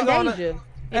was fighting Deja.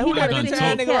 And who My that gun bitch ass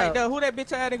talk. nigga right there? Who that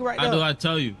bitch ass nigga right How there? do I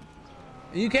tell you?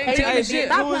 You can't Hey, tell me hey, shit.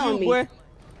 stop Who is playing you, me. boy?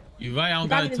 You right? I don't Stop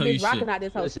gotta this tell you bitch rocking shit. out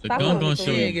this hoe. The Stop gun playing gonna me. show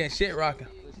He ain't you. getting shit rocking.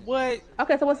 What?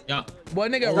 Okay, so what's Yeah. Boy,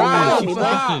 nigga, Oh, rock. she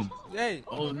popping. Hey.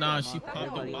 Oh nah, she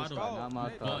popped your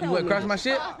bottle. You went across my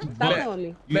shit? Stop But telling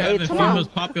me. you having come on. females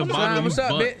pop your bottle. Slime, what's you up,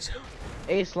 butt. bitch?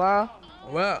 Hey, Slime.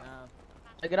 What up?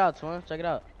 Check it out, Twin. Check it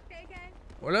out.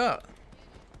 What up?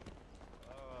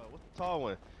 What's the tall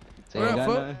one? What up,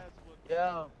 fool?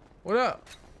 Yeah. What up?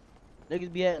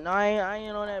 Niggas be at, no, I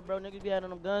ain't on that, bro. Niggas be having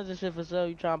them guns and shit for sale.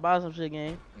 You trying to buy some shit,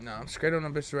 gang? Nah, I'm straight on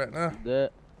them bitch right now. Good.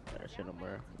 That shit no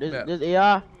more. This Yeah. this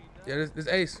AI. Yeah, this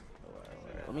Ace.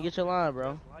 Let me get your line,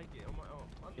 bro.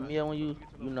 Give me up when you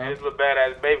know. This little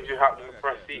badass baby just hopped in the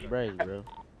front seat. Braids, bro.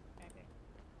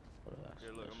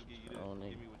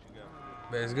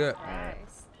 But it's good.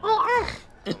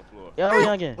 Yo,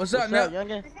 Yungeen. What's up, now?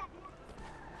 Yungeen?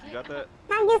 You got that?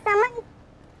 Can I get some money?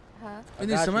 Huh? You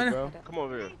need some money? Bro. Come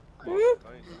over here.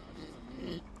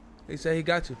 He said he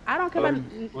got you. I don't care about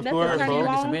What's nothing the word, turning bro? you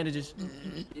Get some on. bandages.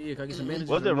 Yeah, can I get some bandages?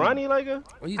 Was it Ronnie like her?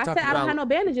 What you I talking said I don't about? have no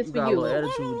bandages You for got a you. little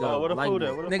attitude, though. Oh, what the Like food me.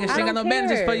 at? What the Nigga, food she ain't got no don't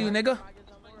bandages for care. you, nigga.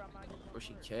 Or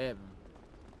she cabbing.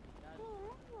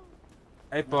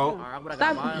 Hey, folks. Alright, what I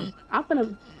got Stop. mine. I'm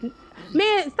finna.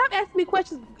 Man, stop asking me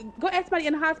questions. Go ask somebody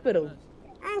in the hospital.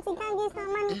 Auntie, can I get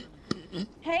some money?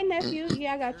 Hey, nephew.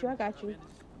 Yeah, I got you. I got you.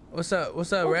 What's up?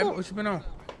 What's up, Rabbit? What you been on?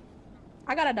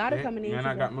 I got a daughter coming in. Man, I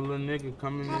today. got my little nigga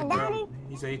coming in, bro.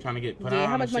 He said he trying to get put Yeah, on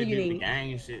how much and money shit, you get with need? the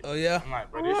gang and shit. Oh, yeah? I'm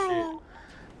like, bro, this shit.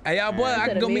 Hey, y'all boy, I Is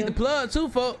can it go a meet meal? the plug, too,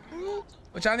 folk.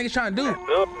 What y'all niggas trying to do?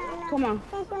 Come on.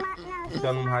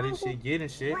 Tell them how this shit get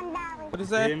and shit. What is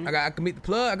that? I can meet the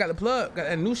plug. I got the plug. Got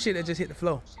that new shit that just hit the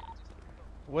floor.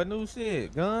 What new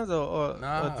shit? Guns or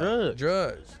drugs?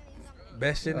 Drugs.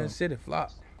 Best shit in the city.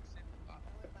 Flop.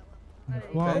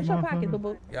 What's your pocket,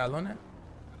 boo? Y'all on that?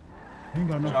 Ain't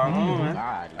got no man.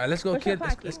 All right, let's go What's kill. your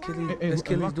Let's kill these. Let's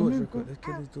kill these dudes real quick. Let's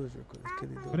kill these dudes real quick. Let's kill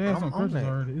these But they dudes. had some I'm questions that.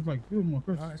 already. It's like two more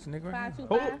questions. All right, it's a nigga right here.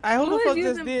 525. Hey, who the Who fuck is just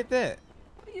using- did that?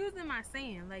 Who using my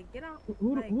sand? Like, get out.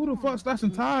 Who the fuck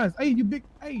slashing ties? Hey, you big.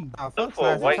 Hey. Oh, Look fuck for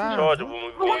a size white time. charger when we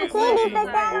moving around.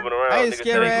 Hey, Nigga scary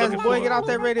said he ass looking boy, for get it. off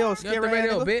that radio, Get off scary the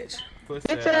radio, ass nigga. bitch.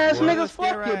 Bitch ass niggas,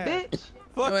 fuck you, bitch.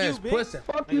 Fuck Your you, ass bitch. pussy.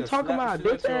 Fuck you talking about,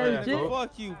 bitch ass shit.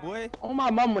 Fuck you, boy. On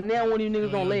my mama, now one of you niggas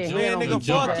gonna lay a Man, hand on me. nigga,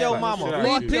 fuck your mama. Leave Fuck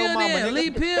Leave your Pill mama, then. nigga.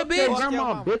 Leave Pill, Fuck your bitch.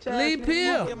 grandma, bitch ass Leave nigga.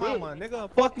 Pill. Fuck your mama, nigga.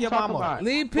 Fuck your talking mama. about?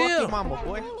 Leave Fuck your Pill. mama,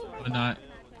 boy. Or not.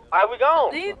 All right, we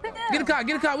gone. Leave the Get a car.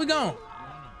 Get a car. We gone.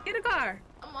 Get a car.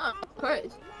 I'm on.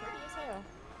 Chris.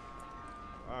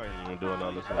 I ain't even doing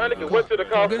all this. That nigga went to the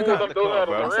car, Get a pulled car. up,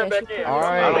 those and ran back in.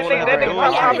 Alright. I don't think that nigga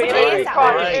was trying to get in his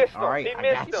car. He missed him. Alright, He I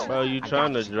missed got him. Bro, you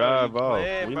trying to drive off.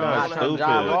 Man, We bro, not I'm stupid.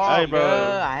 not drive off, Hey, bro.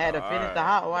 I had to finish the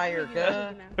hot wire, cuz.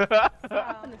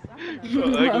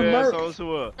 Ugly ass on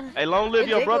to her. Hey, long live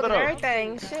your brother, though.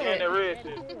 Everything. And Shit. the red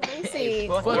shit. Let me see.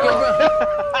 Fuck your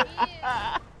brother.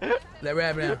 Let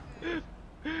Rabbit down.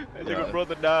 That nigga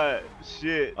brother died.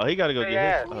 Shit. Oh, he gotta go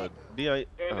get his D.I.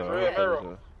 Red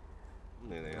Arrow.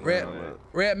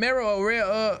 Red mirror or red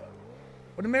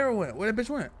where the mirror went? Where that bitch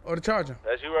went? Or the charger?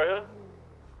 That's you right here?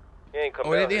 He ain't come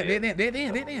Oh, down they here.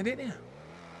 in.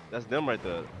 That's them right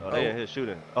there. Oh, they in here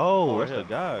shooting. Oh, that's the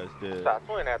guys. Dude. Stop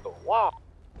pointing at the wall.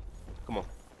 Come on.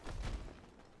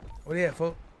 Where they at,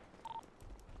 folk?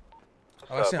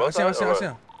 Oh, I Both see him. sides or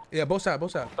what? Yeah, both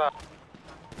sides.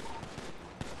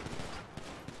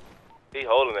 He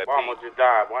holding that Boy, P. almost just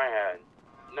died. Boy, I ain't had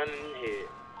nothing in the head.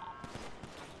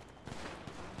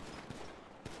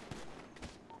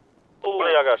 One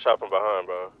of y'all got shot from behind,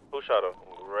 bro. Who shot him?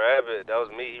 Rabbit. That was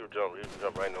me. He would jump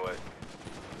right in the way.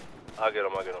 I'll get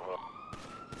him.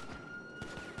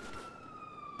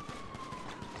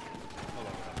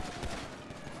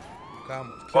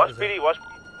 Watch PD. Watch.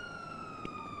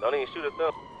 Don't even shoot at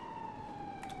them.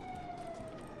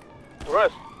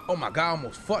 Rush. Oh my God! I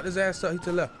almost fucked his ass up. He to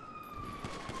the left.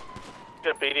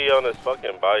 Get PD on this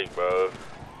fucking bike, bro.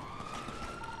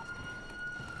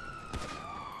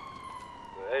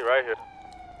 Hey, right here.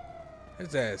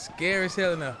 His ass scary as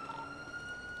hell now.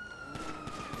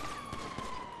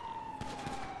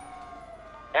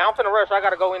 Hey, I'm finna rush. I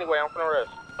gotta go anyway. I'm finna rush.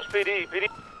 Watch PD,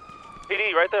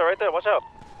 right there. Watch out.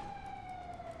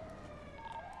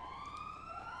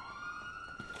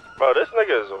 Bro, this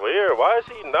nigga is weird. Why is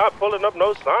he not pulling up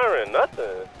no siren?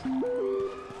 Nothing.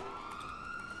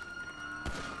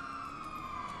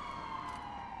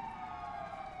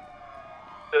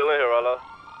 Still in here, Rollo.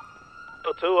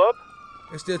 Still 2 up?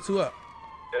 It's still 2 up.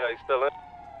 Yeah, he's still in.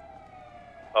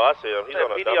 Oh, I see him. He's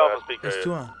on a PD dumbass speaker. It's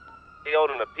 2 on. He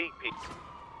holding a peak.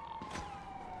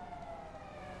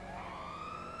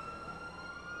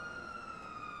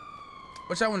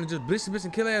 What y'all want to just blitz the bitch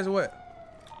and kill her ass or what?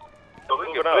 So we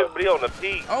can blitz, but he on the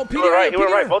peak. Oh, PD he went right. He went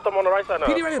PD right. Both of them on the right side now.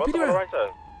 PD right here. Both PD of them on the right. right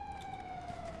side.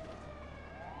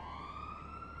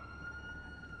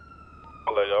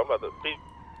 Oh, Lego, I'm about to peak.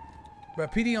 Bro,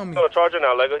 PD on me. He's on a charger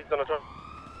now, Lego. He's on a charger.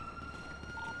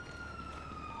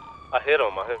 I hit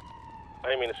him. I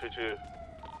didn't mean to shoot you.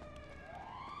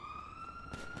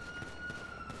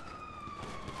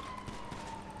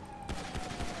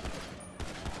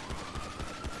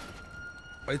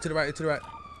 Oh, to the right, to the right.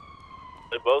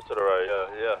 They both to the right,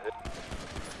 yeah.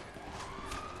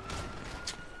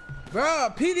 Bro,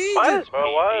 PD.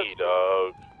 Why,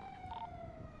 dog?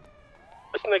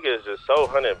 This nigga is just so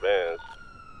 100 bands.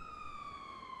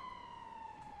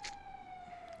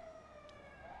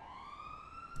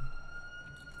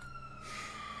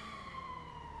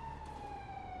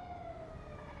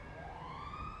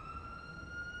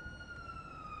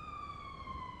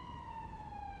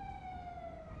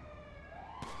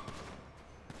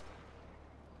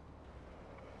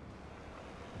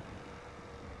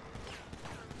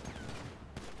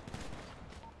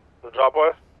 Drop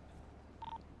one.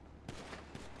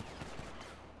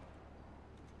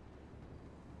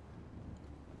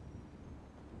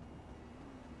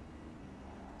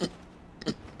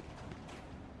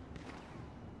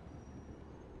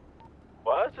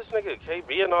 Why is this nigga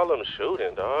KB and all them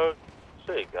shooting, dog?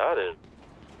 Shit, got it.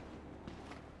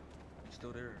 He's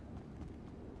still there.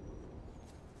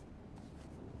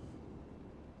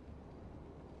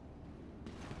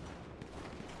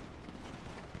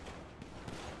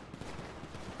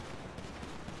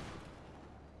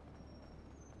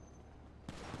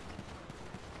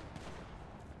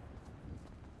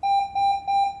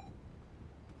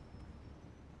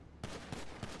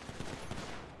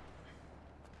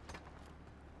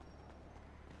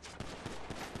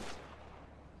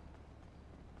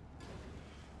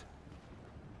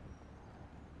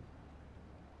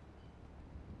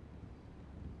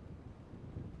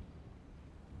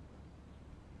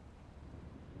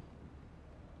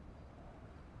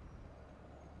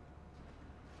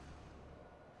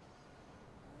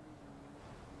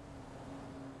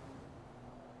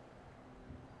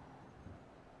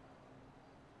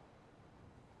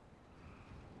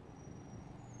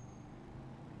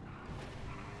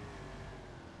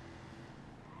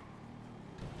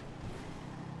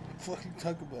 What the fuck you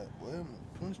talking about, boy? I'm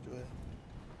a frustrated.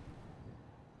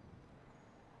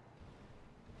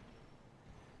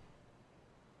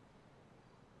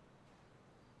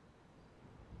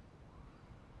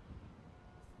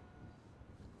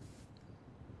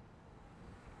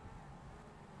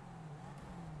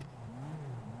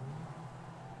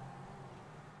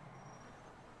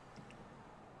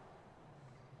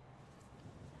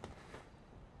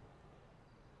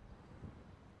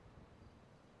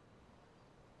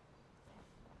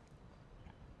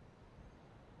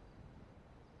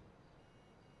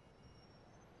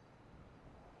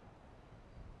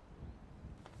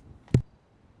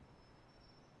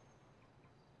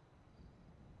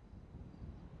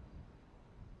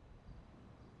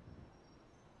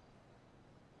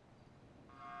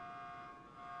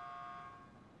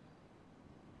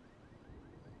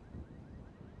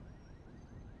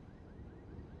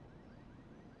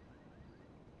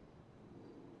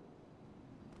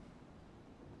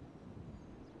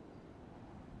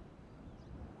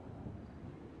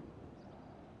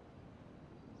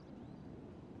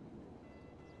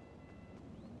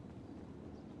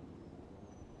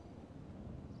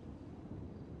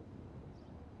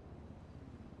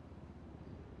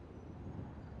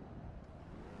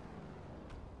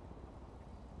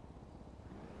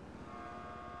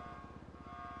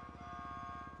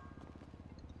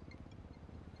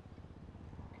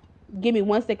 Give me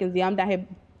 1 second, Z. I'm down here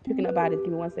picking up bodies.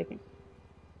 Give me 1 second.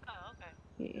 Oh, okay.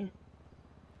 Yeah.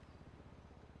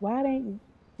 Why it ain't?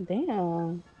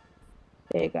 Damn.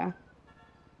 There you go.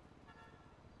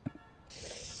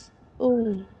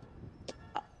 Ooh.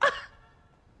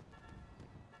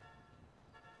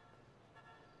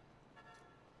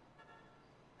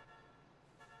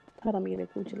 Hold on, me the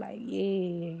coochie like,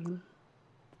 yeah.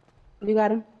 You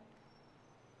got him?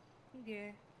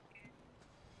 Yeah.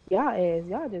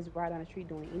 Y'all just ride down the street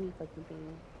doing any fucking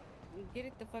thing. Get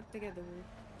it the fuck together, man.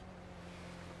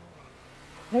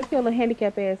 Let's your little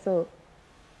handicap ass up.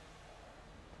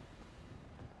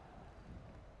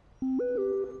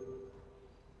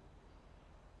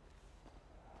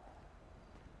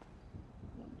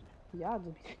 Y'all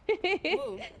just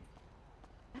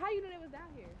How you know they was down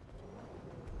here?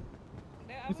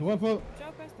 It's what, folks?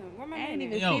 I ain't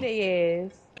even see their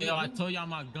ass. Yo, I told y'all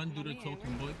my gun do the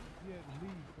talking, boy.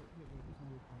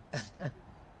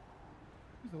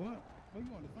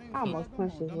 I almost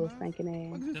punched his little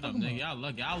stinking ass. Shut up, nigga. Y'all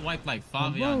lucky. I'll wipe like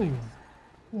 5 of y'all niggas.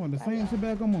 You want the same shit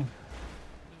back? Come on.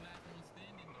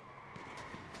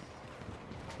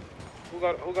 Who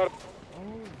got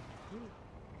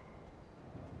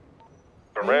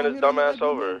ran his dumbass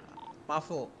over. My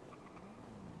fault.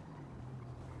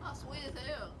 Oh, sweet as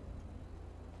hell.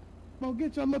 Bro,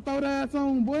 get your little throat ass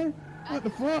on, boy. What the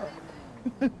fuck?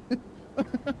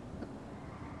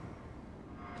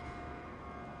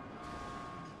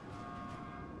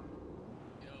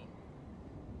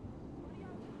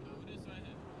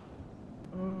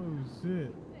 Oh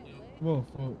shit. Whoa,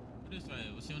 fuck. Who this right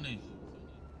here? What's your name?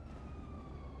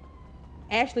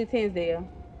 Ashley Tinsdale.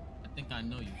 I think I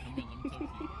know you. Come here, let me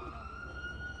talk to you.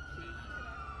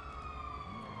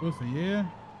 What's a yeah?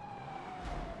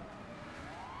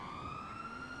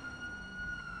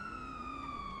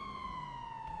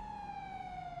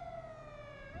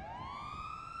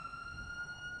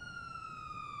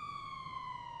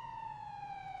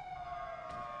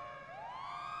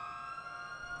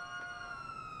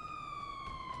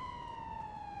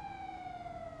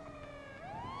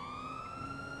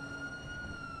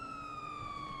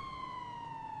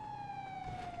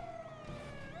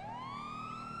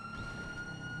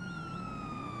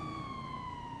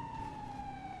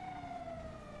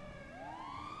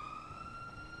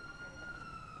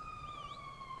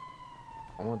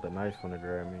 I want the nice one to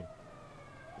grab me. Is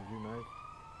you nice?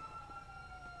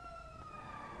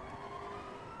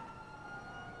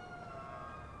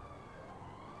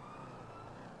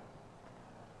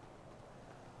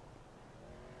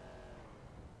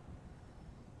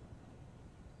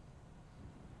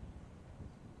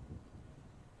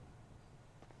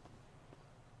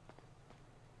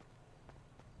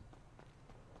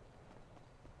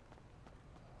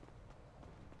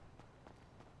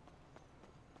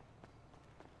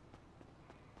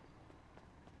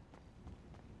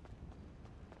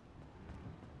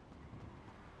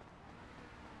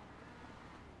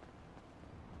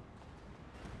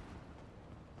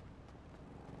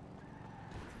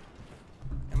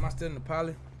 Am I still in the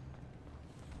poly?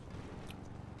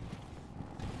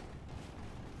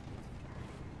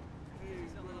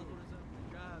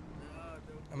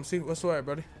 I'm see what's the word,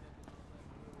 buddy?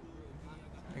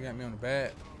 They got me on the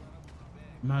bad.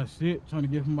 Nah, shit. Trying to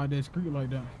get from out that street like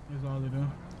that. That's all they do.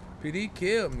 PD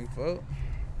killed me, folks.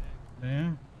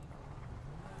 Damn.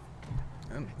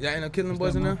 Y'all ain't no killing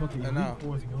boys in there? Or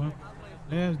no?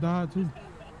 Ass died too.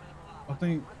 I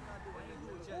think.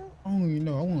 I don't even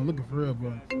know. I wasn't looking for real,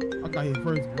 but I got hit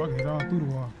first. I got hit all through the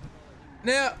wall.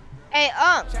 Now. Hey,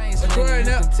 what's the word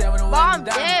now? Bro, I'm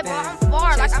dead, bro. I'm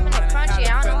far. Like, I'm in the country.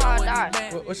 I don't know how to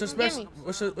die. What's your special?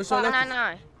 What's your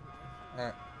 599.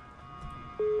 Alright.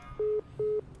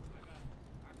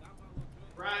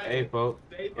 Hey, folks.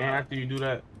 And after you do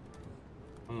that,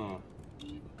 come on.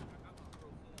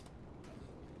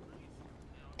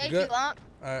 Thank you, Unc.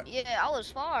 Alright. Yeah, I was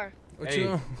far. What you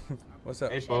on? What's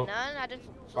up? Hey, folks. None. I just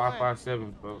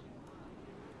 557, folks.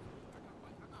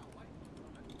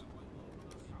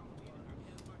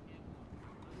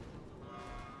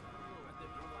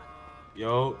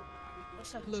 Yo.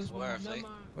 What's up,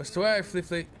 What's the word, Flip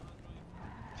Fleet?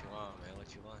 What you want, man?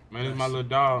 What you want? Man, it's my little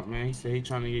dog, man. He said he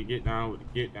trying to get down with the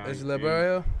get down. Is your little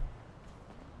bro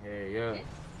here? Yeah.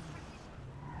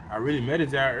 I really met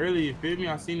his ass earlier, you feel me?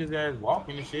 I seen his ass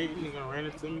walking and shit. He nigga ran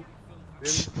into me.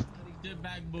 Feel me? Get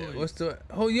back, boy. What's the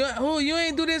who you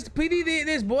ain't do this? PD did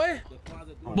this, boy.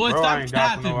 Boy, Bro, I stop ain't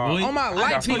dropping capping, no boy. out. On my I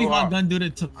life, told you my gun do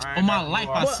the on my life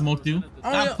I But- smoked you.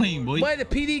 Stop playing, boy. Boy, the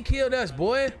PD killed us,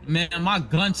 boy. Man, my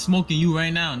gun smoking you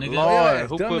right now, nigga. Lord,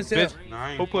 Who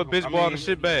put bitch boy on the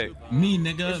shit bag? Me,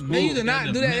 nigga. Man, you did not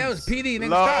do that. That was PD, nigga.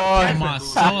 Lord. Stop On my capping.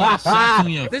 soul, I shot you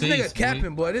in your This face, nigga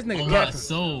capping, boy. This nigga on capping. my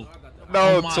soul.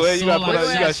 No, On my Twin, you gotta soul, put I on,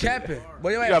 you shot gotta capping.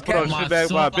 Boy, your you ass gotta put on capping. shit bag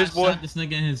by a bitch boy. Shot this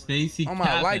nigga in his face. He On my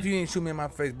capping. life, you ain't shoot me in my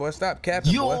face, boy. Stop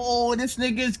capping, Yo, boy. this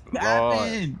nigga's Lord.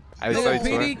 capping. I Nigga, say,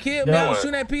 PD Twin. killed me. I was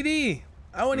shooting at PD.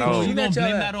 I wasn't even You shooting gonna at blame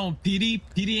y'all. that on PD?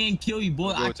 PD ain't kill you,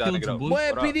 boy. I killed you, boy.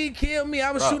 Boy, PD killed me.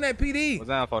 I was shooting at PD. What's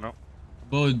that for them?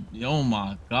 Boy, oh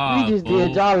my God, We just bro.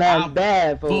 did y'all ass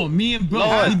bad, Bro, fool. me and bro,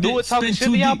 Lord, we do did it talking spin shit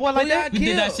too to y'all deep. boy like that? We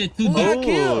did that shit too Who got deep.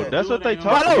 killed? That's what they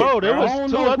talk about. There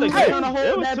was two other games.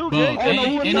 There was two Bro, games.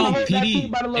 ain't no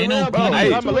PD. Ain't no Bro, PD. hey,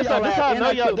 listen, this how I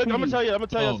know y'all. I'm gonna tell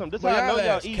you something. This Boy, how I know y'all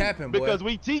y'all ass eat capping, boy. because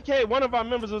we TK. One of our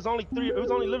members was only three. It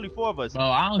was only literally 4 of us. Bro,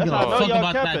 I don't That's give how I a know fuck y'all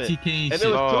about that capping. TK and And shit. there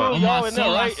was two of On my y'all in there,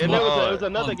 soul, I right? And there swear. was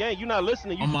another game. You not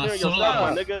listening. You On my comparing soul, yourself,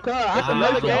 I- my nigga. I It's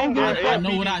another game there. I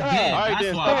know what I did. All right, That's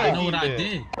then why stop I know digging what I then.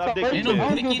 did. Stop digging Ain't no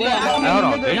then. picking Hold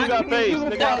on, it. you got face,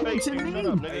 nigga. Got face. Shut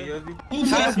up, nigga. You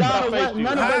None face of me.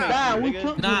 us died. We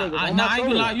killed you Nah, niggas. I On my ain't gonna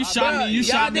soul. lie. You shot me. You Y'all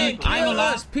shot me. I didn't ain't gonna kill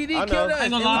lie. us. PD I know. killed us, I ain't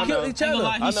and gonna lie. we killed each I ain't gonna other.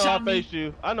 lie. I He know I shot me. faced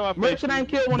you. I know I faced Merchant you. ain't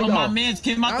killed one But of my y'all. mans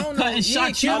came out I the don't cut know. and You shot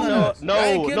ain't you. killing us. Y'all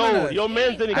ain't killing us. Your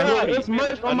man's didn't Hey, kill me. it's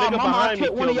merch A on my nigga mama. I behind me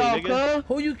killed one killed of me, y'all, nigga. cuz.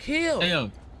 Who you killed? Hey,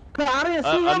 yo. Cuz I didn't see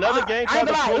him. Another game I ain't tried to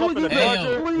gonna lie. pull It up was in the either Hey, dark.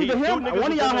 it was either Two him. niggas One of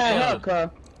was y'all in had there. help, cuz.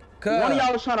 One of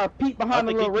y'all was trying to peek behind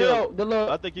the I think little he rail, killed. the little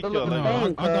I think he the killed little like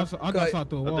thing, I cuz. got shot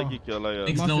through a I wall. think he killed like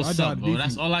Niggas My no shit, I suck, died bro. decent.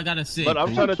 That's all I gotta say. But I'm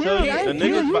bro. trying to tell you, I the ain't kill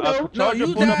niggas, you, a though. charger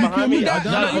you pulled up died. behind me. You I died.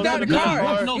 No, you died the another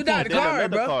car. No, You died the then car,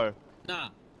 another bro. car. Nah.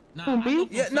 Who, I me? know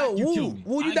for Yeah, a no, fact you who? killed me.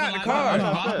 Who you I ain't died gonna the lie, car? bro.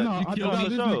 No, Rock, no, you I killed got me.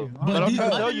 this But nigga. But I'm these trying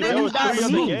to other tell you, there niggas was that 3 other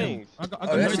smoked them. games. I Oh, got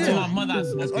that's Word to it. my mother, I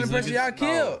smoked Only these person y'all niggas.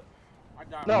 killed.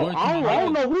 No, Word to I my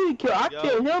don't know who he killed. I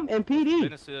killed him and PD.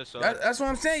 That's what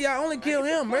I'm saying. Y'all only killed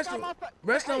him. Rest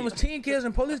of them was 10 kills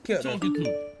and police killed us. talking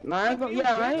to. Nah, I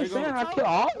ain't saying I killed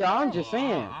all y'all. I'm just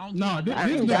saying. Nah, this I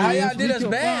ain't nigga got How is. y'all did We us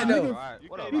killed bad, 5 though? niggas. He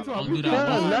told Don't we do killed that,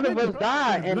 Cause bro. 5 none of us niggas.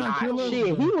 died, and Done kill us, shit,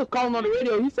 he was calling on the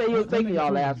radio. He said he was That taking nigga y'all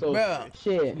tweaking. ass. So Bro,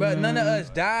 shit. but none of us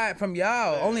died from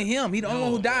y'all. Only him. He the only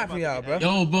one who died from y'all, bro.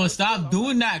 Yo, bro, stop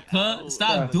doing that, cuz.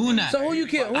 Stop doing that. So who you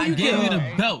killed? Who I you gave you killed?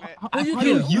 the belt. I Who you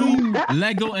killed killed? you,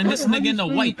 Lego, and this nigga in the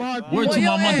white. Word Boy, to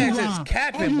your my ass mother. is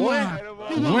capping, boy.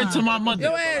 Word to my mother.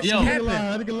 Your ass Yo,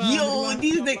 capping. yo,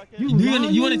 these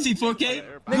niggas. You wanna see 4K?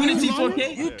 You wanna see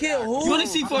 4K? You killed who? You wanna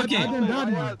see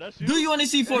 4K? Do you wanna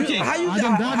see 4K? How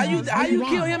you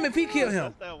kill him if he kill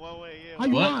him? How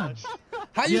you What? lying?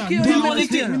 How you Yeah, kill Do you him wanna if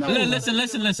he see? kill him?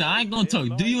 Listen. I ain't gonna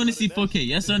talk. Do you wanna see 4K?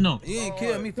 Yes or no? You ain't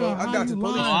kill me, folks. I got you,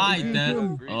 police. Alright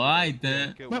then. Alright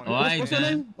then. Alright What's your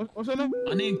then. name? What's your name?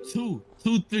 My name 2,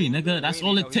 3, nigga. That's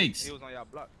all it takes. He was on y'all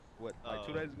block. What, like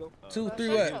 2 days ago? 2, 3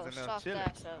 He what? was in there chilling.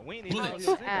 And we ain't even know Bullets.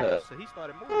 he was in there. So he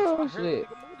started moving. So I Oh heard shit.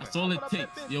 the nigga moving. That's all it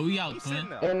takes. Yo, we out, He's twin. sitting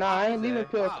there. And nah, I ain't leaving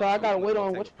pills, cuz I gotta wait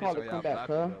on what you call it come back,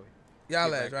 cuz.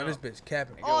 Y'all ass, right? This bitch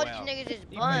capping. All these niggas is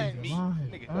buns.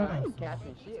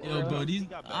 Yo, bro, these.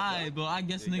 Alright, bro. I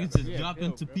guess niggas just drop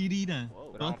into PD then.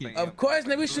 Fuck it. Of course,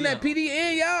 nigga, we shooting at PD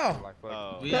and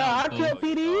y'all. We Yeah, I out, killed bro.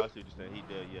 Oh, I PD. see what you're saying. He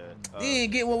did, yeah. You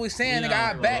didn't get what we saying, We nigga. I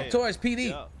out, bro. back towards PD.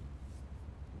 Yeah.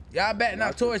 Y'all back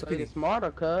now towards Play PD.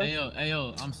 smarter, cuz. Hey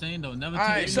yo, I'm saying though, never All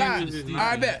right, take slide. advantage of All these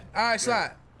right, niggas. bet. All right,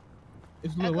 slide.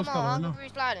 It's Hey, little. come What's on, called right Uncle now? Free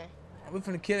sliding. We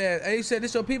finna kill that. Hey, you said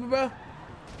this your people, bro?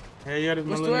 Hey, yeah, this my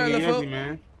What's the little word, nigga little Yancy, folk?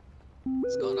 man.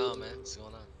 What's going on, man? What's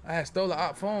going on? I had stole an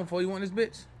op phone for you. Want this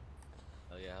bitch?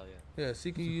 Hell yeah, hell yeah. Yeah,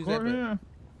 see, can you use that? Court, But yeah.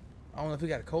 I don't know if he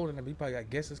got a code in there, but he probably got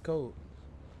guess his code.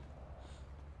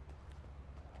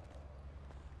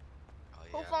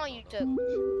 Oh, Who phone you took?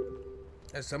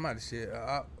 That's somebody's shit.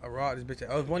 I robbed this bitch.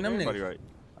 Oh, it's one of them Everybody niggas. right.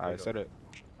 Alright, set it.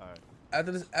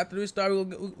 After this start, we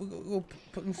gonna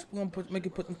make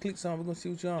it put them clicks on. We're gonna see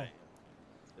what you on.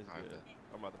 It's good.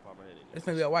 I'm about to pop my head in. It's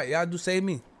gonna be alright. Y'all do save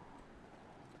me.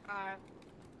 Alright.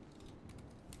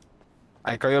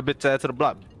 I call your bitch ass to the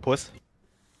block, puss.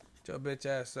 Shut your bitch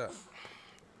ass up.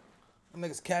 Them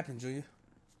niggas capping, Julia.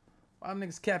 Why them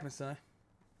niggas capping, son?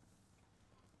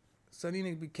 Son, you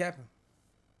niggas be capping.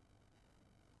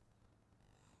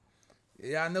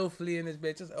 Yeah, I know Flea in this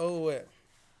bitch. It's over with.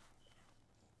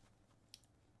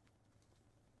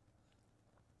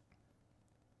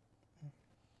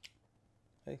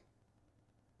 Hey.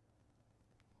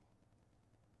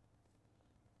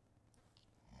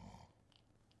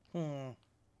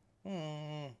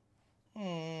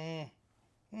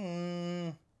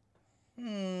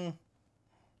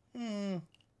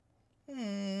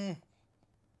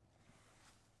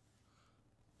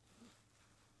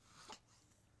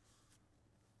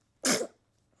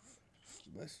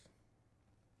 Let's.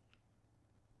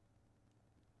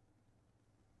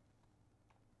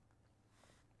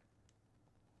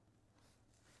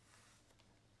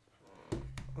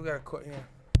 We got a court here.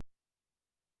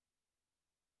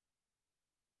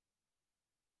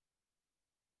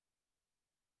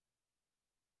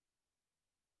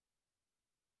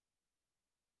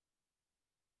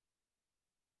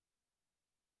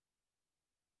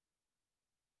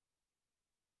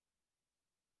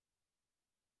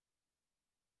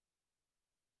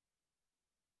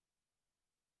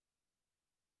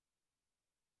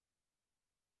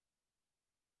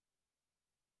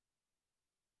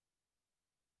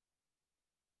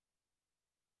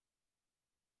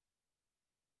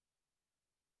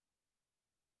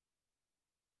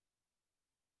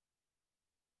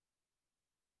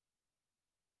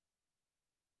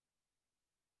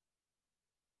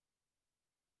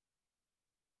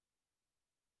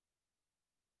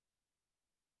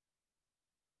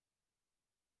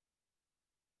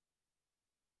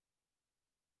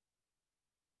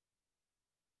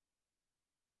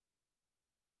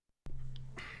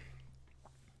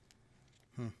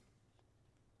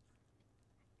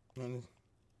 You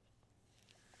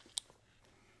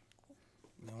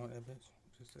don't want that bitch?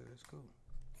 Just say that's cool.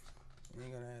 You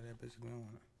ain't gotta have that bitch if you don't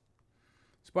want it.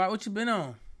 Spot, what you been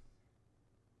on?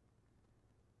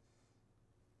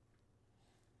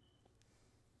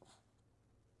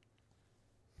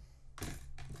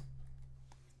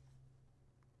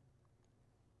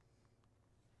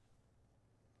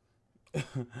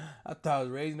 I thought I was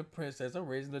raising the princess. I'm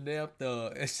raising the damn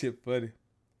thug. That shit funny.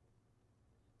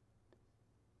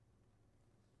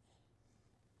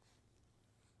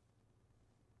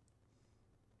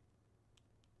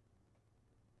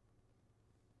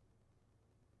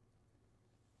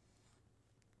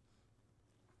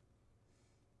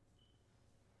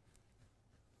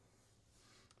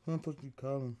 Who the fuck you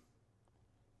calling?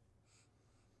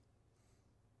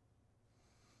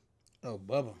 Oh,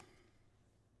 Bubba.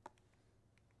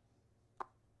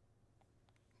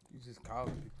 You just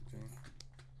calling people, Jane.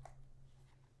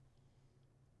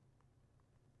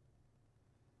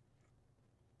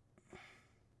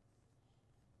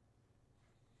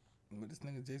 But this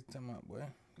nigga Jason talking about, boy,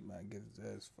 he might get his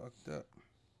ass fucked up.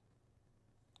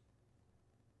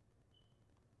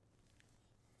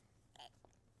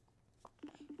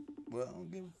 Well, I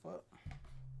don't give a fuck.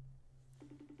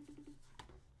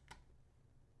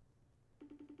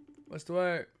 What's the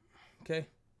word? Okay.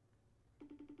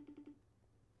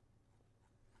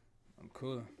 I'm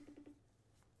cool.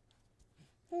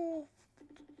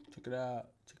 Check it out.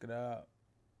 Check it out.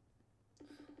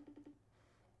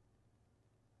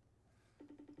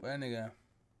 Well, nigga,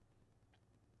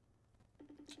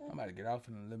 I'm about to get off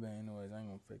in a little bit anyways. I ain't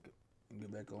gonna fake it. I'll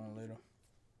get back on later.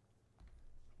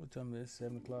 What time is it?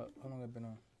 7 o'clock. How long have I been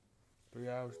on? 3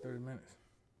 hours, 30 minutes.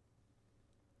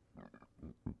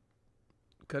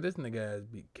 Cause this nigga ass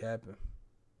be capping.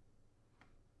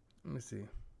 Let me see.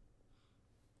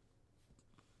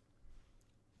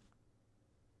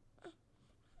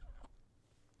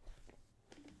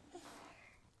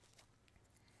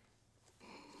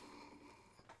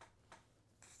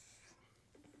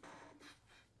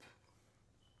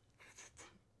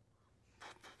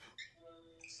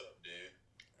 What's up, dude?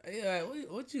 Hey,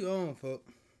 what you on, folk?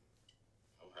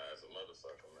 I'm high as a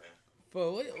motherfucker, man.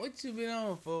 Folk, what you been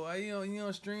on, folk? Are you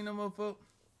on stream no more, folk?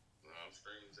 No, I'm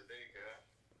streaming today, guy.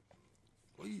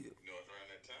 What you? You know, it's around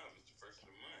that time. It's the first of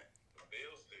the month. The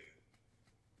bill's due.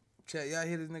 Chat, y'all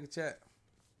hear this nigga chat?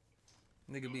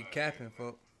 Nigga be capping,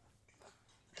 folk.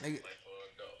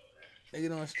 Nigga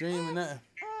don't stream or nothing.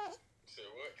 Say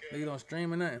what, kid? Nigga don't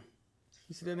stream or nothing.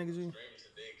 You see that nigga, G? Streaming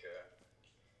today, kid.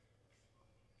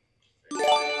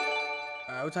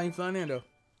 Alright, what time you flying in, though?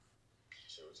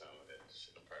 Shit, what time is that?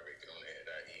 Shit, I'm probably get on there and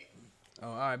I eat. Oh,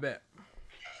 alright, bet.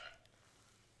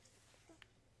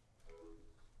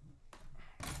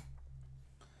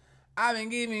 I've been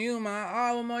giving you my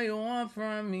all. What more you want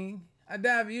from me? I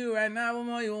die for you right now. What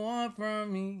more you want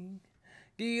from me?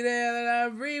 Give you the air that I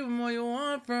breathe. What more you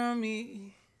want from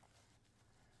me?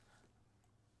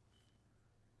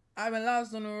 I've been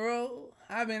lost on the road.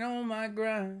 I've been on my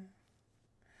grind.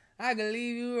 I could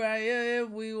leave you right here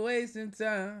if we wasting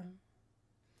time.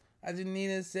 I just need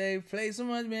a safe place. So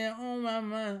much been on my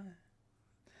mind.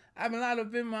 I've been locked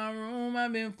up in my room.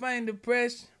 I've been fighting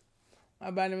depression.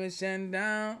 My body been shutting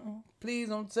down. Please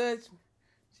don't touch me.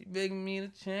 She begging me to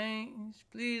change.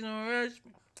 Please don't rush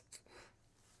me.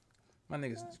 My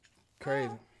niggas crazy.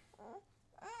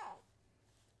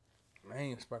 Man, I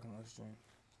ain't sparking on the stream.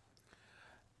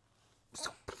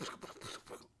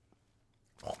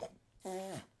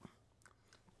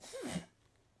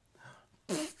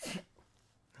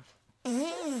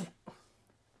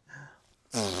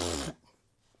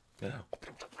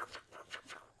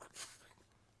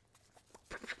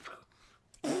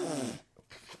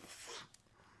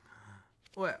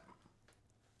 What?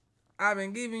 I've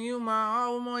been giving you my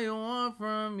all. What more you want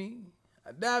from me?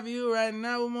 I die for you right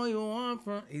now. What more you want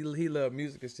from? He love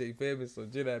music and shit. You feel me? So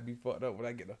Jedi be fucked up when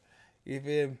I get the. You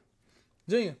feel me?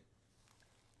 Junior.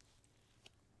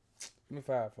 Give me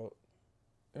 5, folks.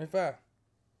 Give me 5.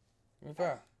 Give me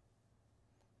 5.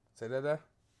 Say that. That.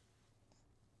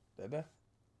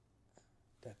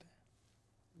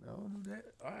 Don't do that.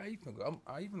 All right, you can go.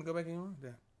 You can go back in your room.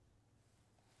 There.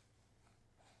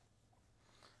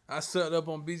 I sucked up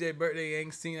on BJ birthday.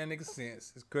 Ain't seen that nigga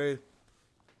since. It's crazy.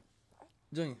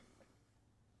 Junior.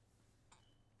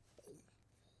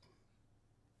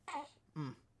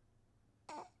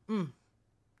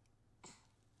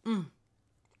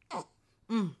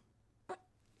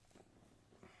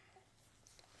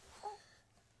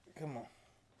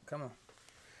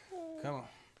 Come on.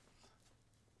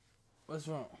 What's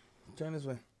wrong? Turn this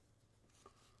way.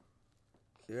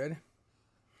 You ready?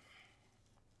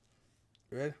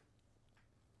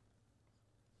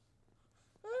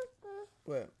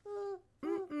 What?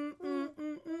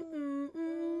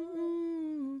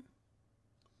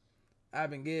 I've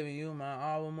been giving you my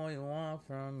all. What more you want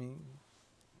from me?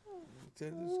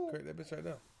 Just crack that bitch right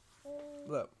there.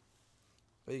 Look.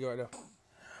 There you go right there.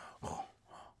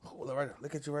 Look right there.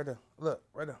 Look at you right there. Look,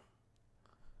 right there.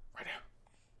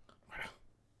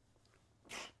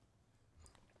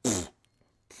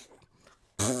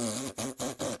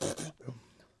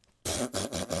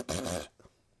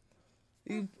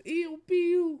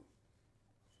 Ew.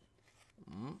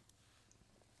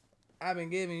 I've been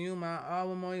giving you my all.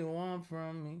 What more you want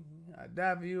from me? I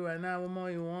die for you right now. What more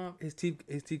you want? His teeth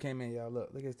came in, y'all.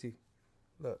 Look at his teeth.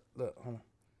 Look. Hold on.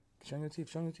 Show me your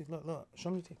teeth. Look. Show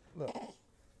me your teeth. Look.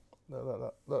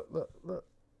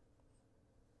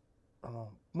 Hold on.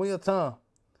 Move your tongue.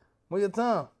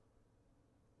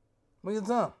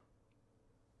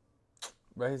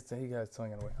 Bro, he got his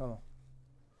tongue in the way. Hold on.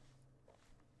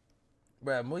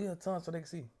 Bro, move your tongue so they can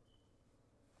see.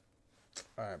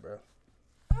 All right, bro.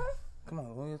 Come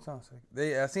on, move your tongue.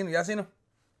 I seen him. Y'all seen him?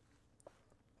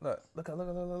 Look, Junior,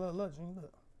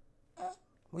 look.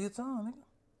 Move your tongue, nigga.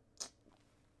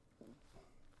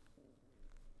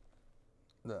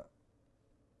 Look.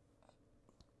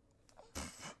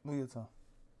 Move your tongue.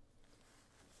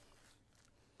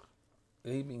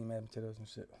 Yeah, he be eating mashed potatoes and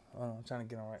shit. I'm trying to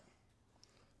get him right.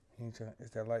 He ain't trying.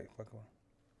 It's that light fucking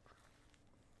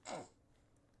one.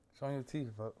 Show him your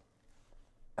teeth, fuck.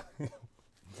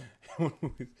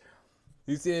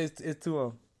 You see, it's two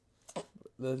of them.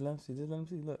 Let him see. Just let him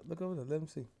see. Look over there. Let him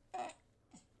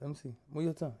see. Move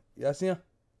your tongue. Y'all see him?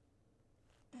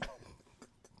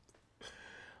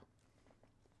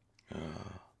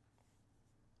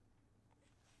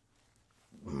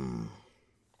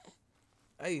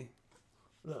 Hey,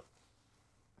 look.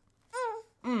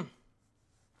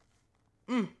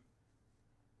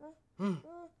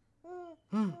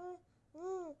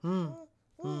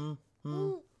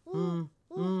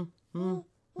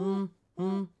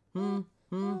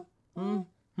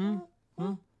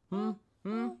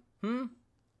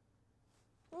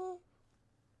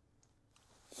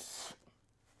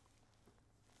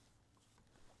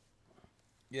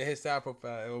 Yeah, his side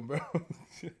profile, bro.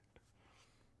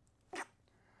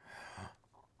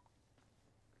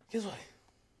 Guess what?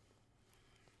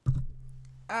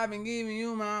 I've been giving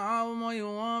you my all. What more you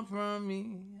want from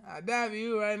me? I die for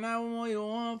you right now. What more you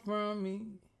want from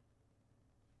me?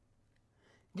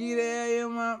 Get there,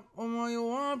 what more you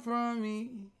want from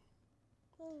me?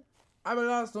 I've been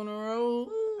lost on the road.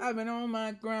 I've been on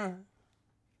my grind.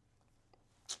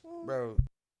 Bro.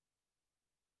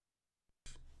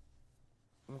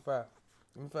 Give me 5.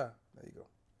 There you go.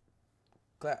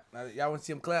 Clap. Now, y'all want to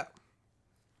see him clap?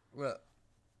 Look.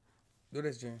 Do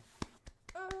this, Junior.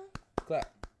 Clap.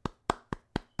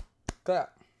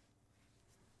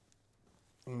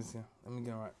 Let me see him. Let me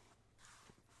get him right.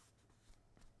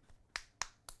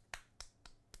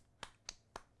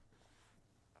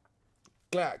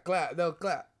 Clap. No,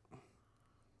 clap.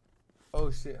 Oh,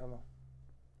 shit. Hold on.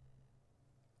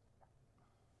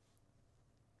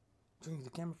 Junior, the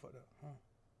camera fucked up. Huh?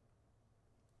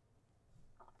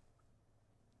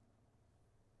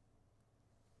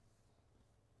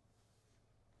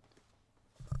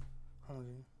 Hold on,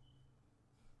 Junior.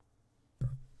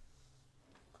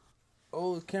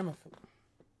 Oh, the camera.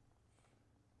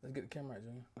 Let's get the camera right,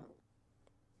 Junior.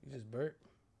 You just burped.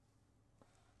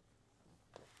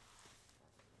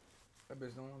 That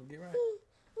bitch don't want to get right.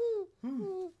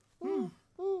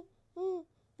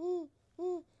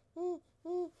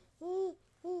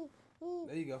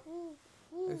 There you go.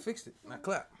 They fixed it. Now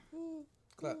clap.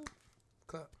 Clap.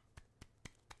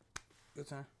 Your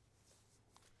turn.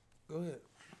 Go ahead.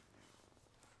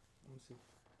 Let me see.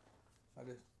 Like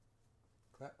this.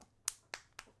 Clap.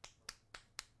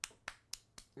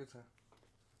 Your turn.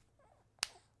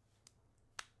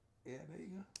 Yeah, there you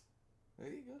go.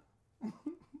 There you go.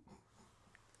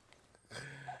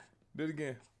 Do it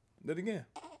again. Do it again.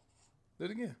 Do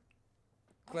it again.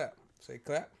 Clap. Say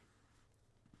clap.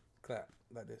 Clap.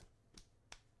 Like this.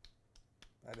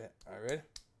 Like that. All right, ready?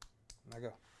 Now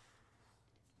go.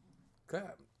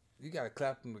 Clap. You gotta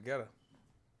clap them together.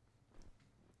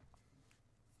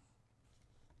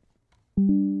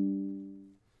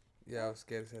 Yeah, I was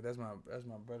scared to say that's my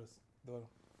brother's daughter.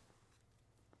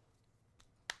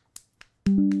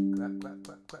 Clap, clap,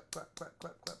 clap, clap, clap, clap,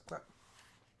 clap, clap, clap.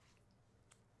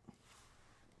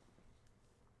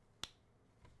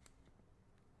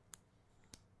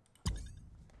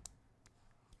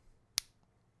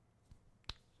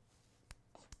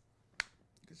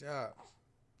 Good job.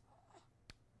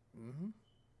 Mm-hmm.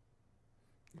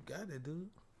 You got it, dude.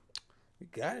 You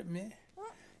got it, man.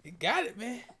 You got it,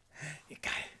 man. You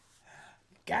got it.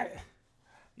 You got it.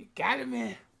 You got it,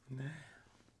 man.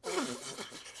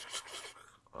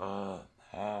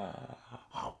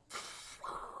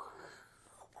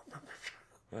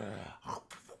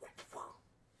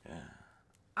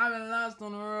 I've been lost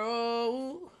on the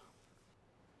road.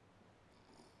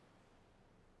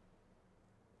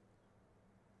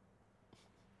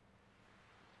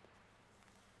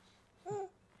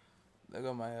 Look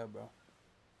at my hair, bro.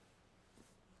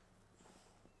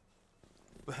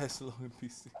 That's long and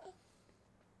PC.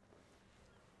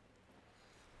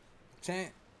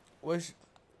 Chant, what's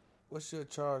your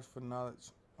charge for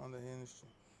knowledge on the industry?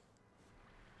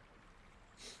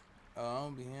 I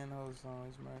don't be hearing those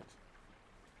songs much.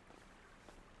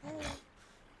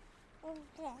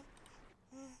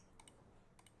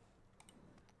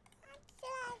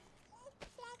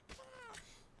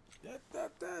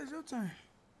 That is your turn.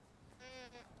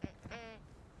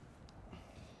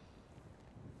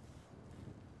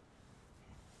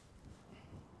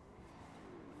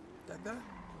 Dada.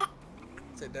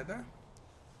 Say dada.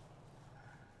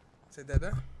 Say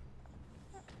dada.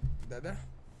 Dada.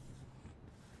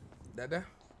 Dada.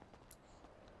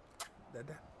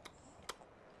 Dada.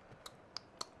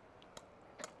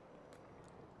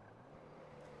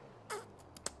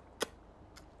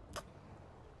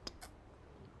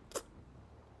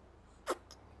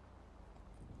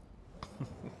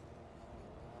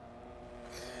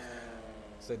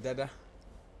 Say dada.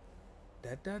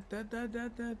 Da da da da da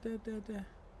da da da da.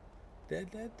 Da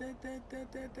da da da da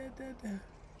da da da da.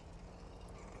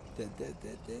 Da da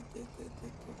da da da da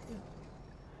da.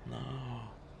 No.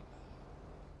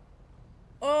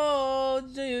 Oh,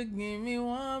 do you give me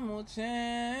one more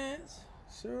chance?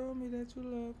 Show me that you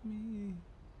love me.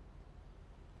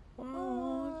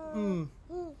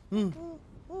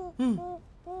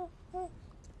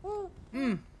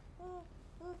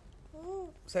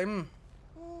 Say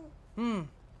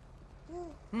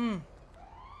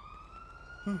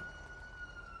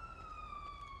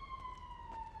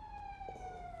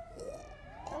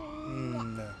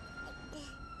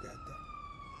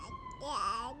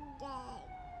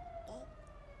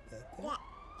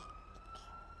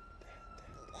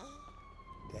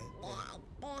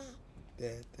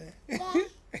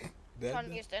Trying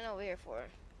to get stand over here for.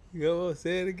 Go on,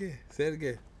 say it again. Say it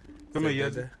again. Come here,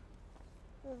 yes.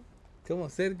 Come on,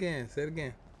 say it again. Say it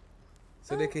again.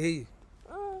 So they can hear you.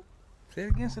 Say it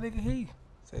again so they can hear you.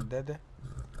 Say dada.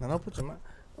 Now don't put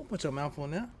your mouth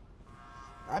on there.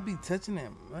 I be touching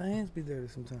them. My hands be dirty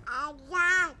sometimes.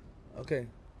 Okay.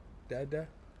 Dada.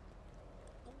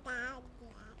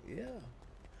 Yeah.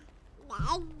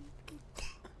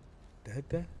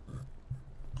 Dada.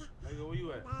 Hey, where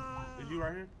you at? Is you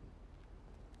right here?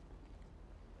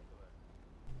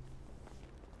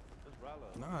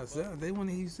 Nah, they want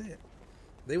to hear you say it.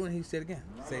 They want to hear you say it again.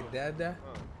 Say dada.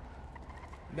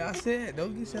 No, I said,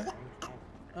 don't get shot.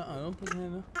 Don't put your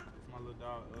hand up. It's my little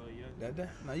dog, yes. Dada.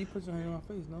 Now you put your hand on my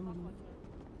face. No.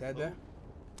 Dada.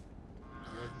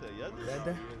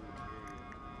 Dada.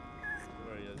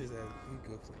 This ass, he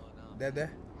goes. Dada.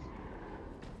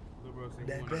 Little bro said he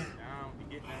Dada. wanna get down. He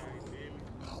get down, you feel me?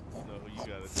 I know who you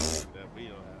gotta do that. We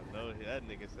don't have no. That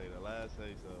nigga say the last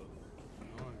say so.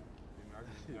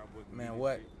 Man,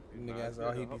 what? Nigga, that's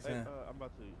all he be saying. I'm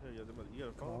about to. Here, you got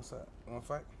a phone? Come on, what's up? You wanna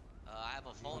fight? I have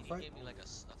a phone. You gave me like a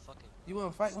fucking. You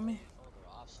wanna fight with me?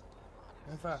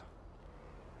 Give me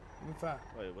five.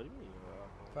 Wait, what do you mean?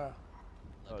 Five.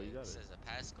 Look, you got it. Says a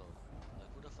passcode. Like,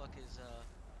 who the fuck is the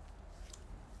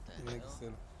hell?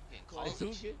 Getting calls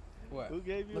and shit. What? Who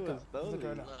gave you a stolen? Look,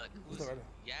 who's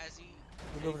Yazzie?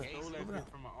 Look over there.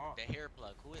 The hair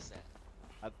plug. Who is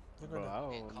that? Bro, I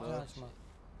don't know.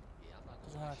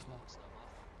 Get your hand out your mouth.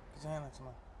 Get your hand out your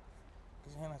mouth.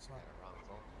 Get your hand out your mouth.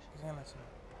 Get your hand out your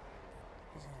mouth.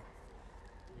 Get your hand.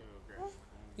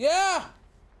 Yeah!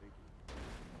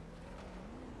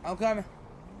 I'm coming.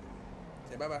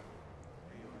 Say bye-bye.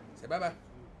 Say bye-bye.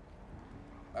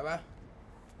 Bye-bye.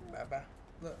 Bye-bye.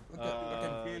 Look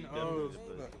at me.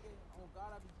 Look.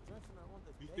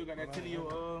 You still got that 10 in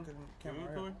your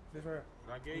inventory? This right.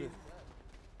 I gave you.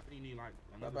 You need like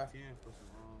another 10 for some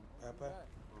Bye-bye.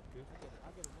 I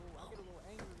get a little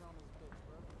angry on this bitch,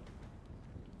 bro.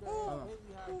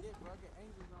 Lately how I get, bro. I get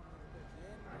angry on this bitch,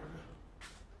 yeah?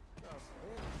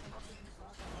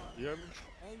 You heard me?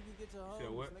 And you can get your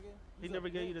Said hoes, what? nigga. He never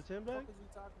gave you the 10 back? What is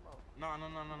you talking about? No.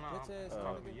 Bitch ass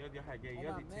Talking nigga. about I gave you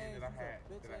the 10 that I had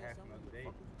from the other day.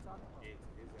 What is you talking about?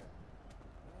 Is that?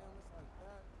 Damn, it's like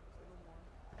that. Say no more.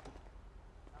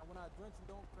 Now, when I drink, you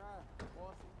don't cry,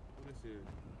 bossy. Who this is?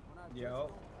 When I drink, you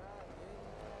don't cry, yeah.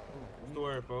 What's the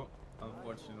word, folks?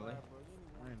 Unfortunately.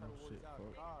 I ain't no shit,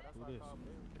 folks. Who this?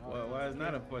 Well, why is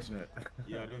not unfortunate?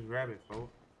 Yeah, this rabbit,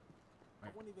 folks. You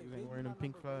ain't wearing them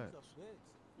pink flags.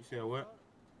 You said what?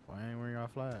 Why ain't wearing our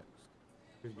flags?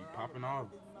 Just be popping off.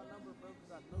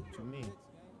 What you mean?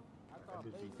 That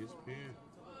bitch be disappearing.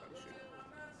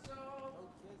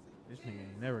 This nigga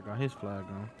ain't never got his flag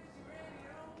on.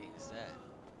 What is that?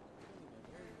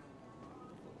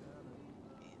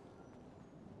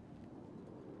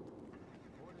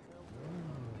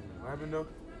 What happened though?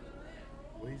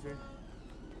 What he say?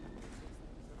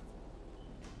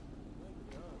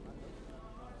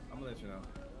 I'm gonna let you know.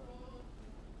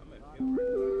 I'm at field right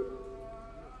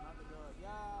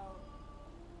now.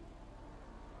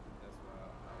 That's why.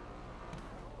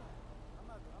 I'm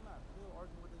not still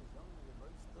arguing with this young nigga, bro.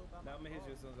 He's still by Now my I'm gonna hit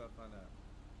you car. as soon as I find out.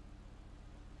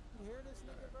 You hear this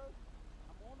nigga, bro?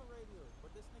 I'm on the radio, but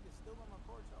this nigga's still on my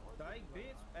car. Dyke,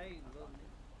 bitch. Hey, little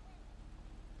nigga.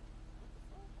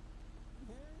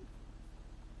 You hear him?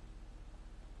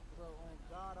 Bro, on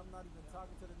God, I'm not even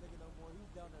talking to the nigga no more.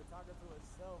 He's down there talking to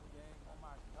himself, gang. On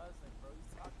my cousin, bro. He's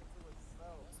talking to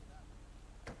himself.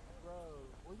 Bro,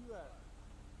 where you at?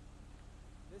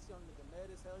 This young nigga mad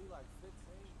as hell. He like 15.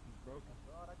 He's broken.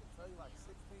 God, I can tell you like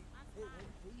 16. He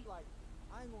like,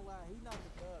 I ain't gonna lie. He not the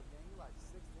dub, gang. He like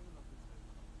 16 of this nigga.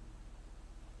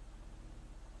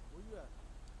 Where you at?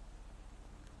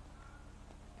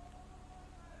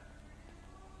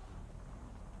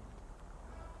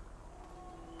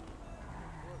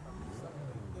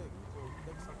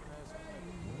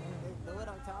 Do it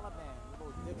on Taliban. You go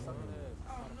dick sucking ass.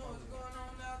 I don't know what's going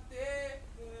on out there.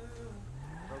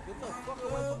 Bro, get the fuck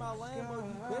away from my lane, bro.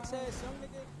 You bitch ass young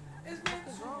nigga. What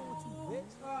is wrong with you,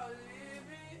 bitch?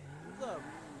 What's up?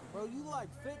 Bro, you like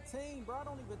 15, bro. I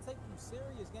don't even take you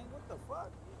serious, gang. What the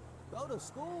fuck? Go to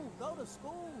school. Go to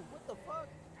school. What the fuck?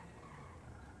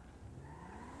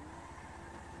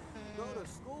 Go to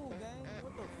school, gang.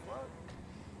 What the fuck?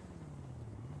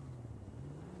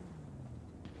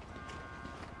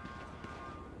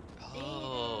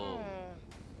 Oh.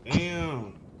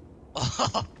 Damn.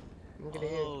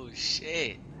 Oh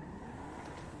shit.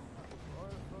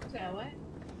 So what?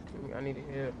 I need to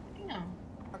hear. No.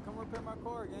 Come repair my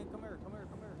car, gang. Come here.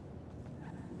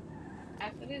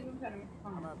 After this, I'm trying to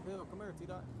I'm at Bill. Come here,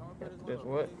 T-Dot. Come repair this That's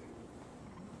one. what?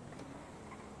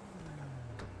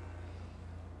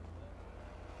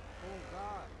 Oh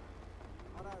God.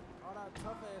 All that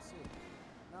tough ass shit.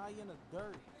 Now you in the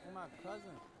dirt. And my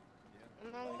cousin.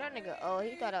 No, that nigga, oh,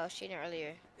 he got out shooting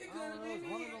earlier. I don't know, it's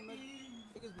one of them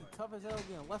niggas be tough as hell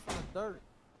getting left on the dirt.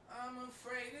 I'm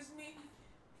afraid it's me.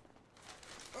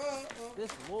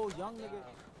 This little young nigga.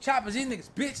 Choppers, these niggas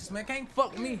bitches, man. Can't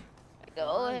fuck with me. The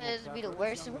old heads be the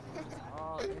worst.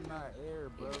 Oh, in my air,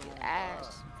 bro.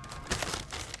 Ass.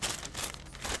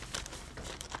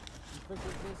 You fix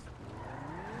this?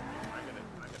 I got a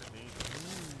thing.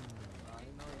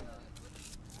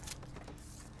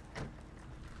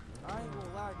 I ain't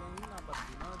gonna lie, gang. You not about to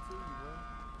do nothing to you, bro.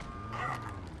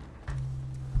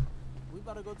 We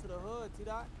about to go to the hood,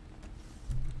 T-Dot.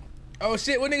 Oh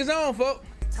shit, what niggas on, folk?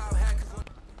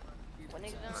 What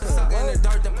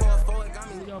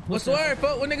niggas on? What's the word,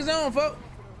 folk? What niggas on, folk?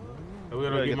 We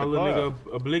gotta get my little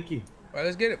nigga a blicky. Alright,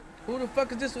 let's get it. Who the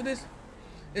fuck is this with this?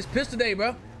 It's pistol day,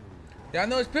 bro. Y'all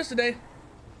know it's pistol day.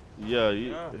 Yeah,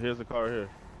 here's the car here.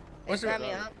 What's the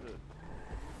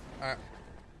Alright.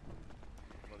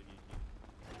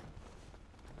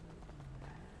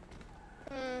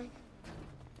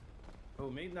 Oh,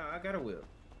 me? Nah, I got a whip.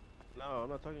 No, I'm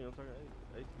not talking. I'm talking.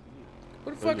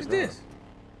 Who the fuck is this?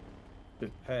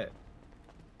 It's Pat.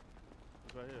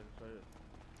 It's right here. It's right here.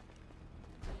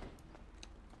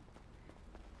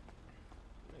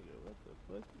 Nigga, what the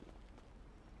fuck?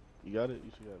 You got it?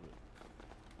 You should have it.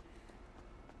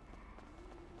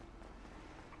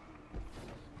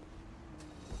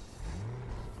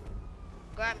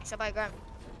 grab me. Somebody grab me.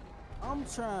 I'm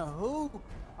trying to hoop.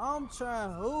 I'm trying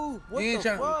to hoop. What You ain't the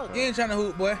trying. fuck? You ain't trying to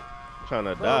hoop, boy. Trying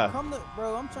to Bro, die.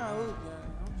 bro, I'm trying to hoop, gang.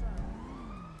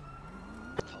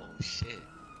 Oh shit.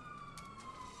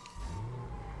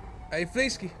 Hey,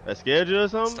 Fleesky. That scared you or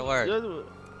something? What's the word?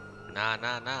 Nah. It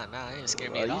didn't scare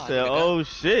me at You all. said, "Oh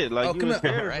shit!" Like Oh, you come was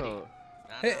here. scared or Already. something.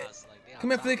 Hey, come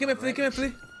here,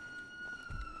 Flea.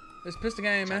 Let's piss the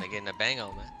game, man. Trying to get in the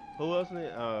bango, man. Who else need?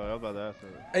 Oh, I was about to ask him.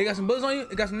 Hey, you got some bullets on you?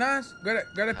 You got some nines? Grab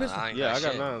that pistol. I ain't Yeah, got I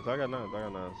got shit. nines. I got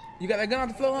nines. You got that gun off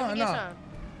the floor, huh? Let me No. get some.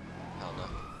 Hell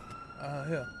no.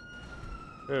 Here.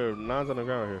 Here, nines on the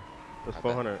ground here. That's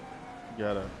 400. You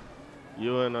got it.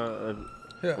 You and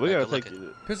Here. we gotta Good take looking.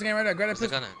 it. Pistol game right there. Grab that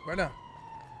Where's the pistol. gun at? Right there.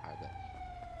 Alright, bet.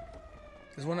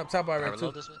 There's one up top Can I already, too.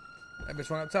 reload this one? That bitch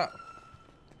one up top.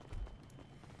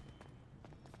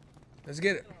 Let's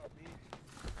get it.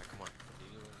 Alright, come on.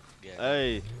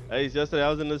 Yeah. Hey, yesterday I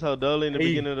was in this hotel in the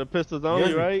beginning of the pistols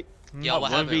only, right? Yo,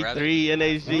 what happened, 1v3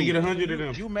 NHG. Let me get 100 of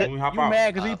them. You when we hop you out.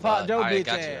 mad because he popped your Alright, bitch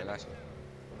got you. ass. I got you.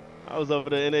 I was over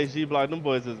the NHG block. Them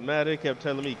boys is mad. They kept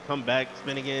telling me, come back,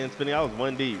 spin again, spinning. I was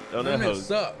 1 deep on that Them hoe. niggas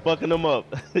suck. Fucking them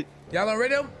up. Y'all on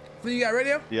radio? Flea, you got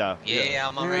radio? Yeah. Yeah,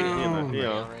 I'm on radio. Yeah, I'm yeah.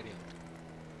 on radio.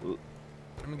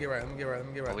 Let me get right.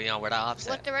 Are we on where the ops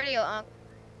What's at? the radio, Unc?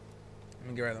 Let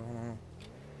me get right. Hold on.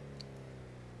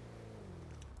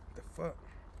 The fuck?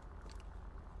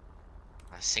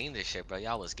 I seen this shit, bro.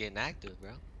 Y'all was getting active,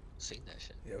 bro. Seen that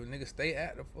shit. Yo, niggas stay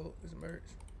active, folks. It's merch.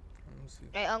 Let me see.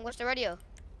 Hey, Unc, what's the radio?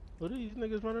 What are these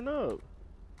niggas running up?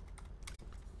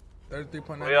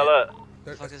 33.9. Where y'all at? What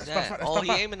the fuck is that? Oh,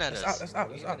 he aiming at us. That's out.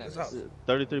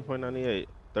 33.98.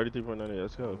 33.98.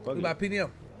 Let's go. Fuck We it. by PDM.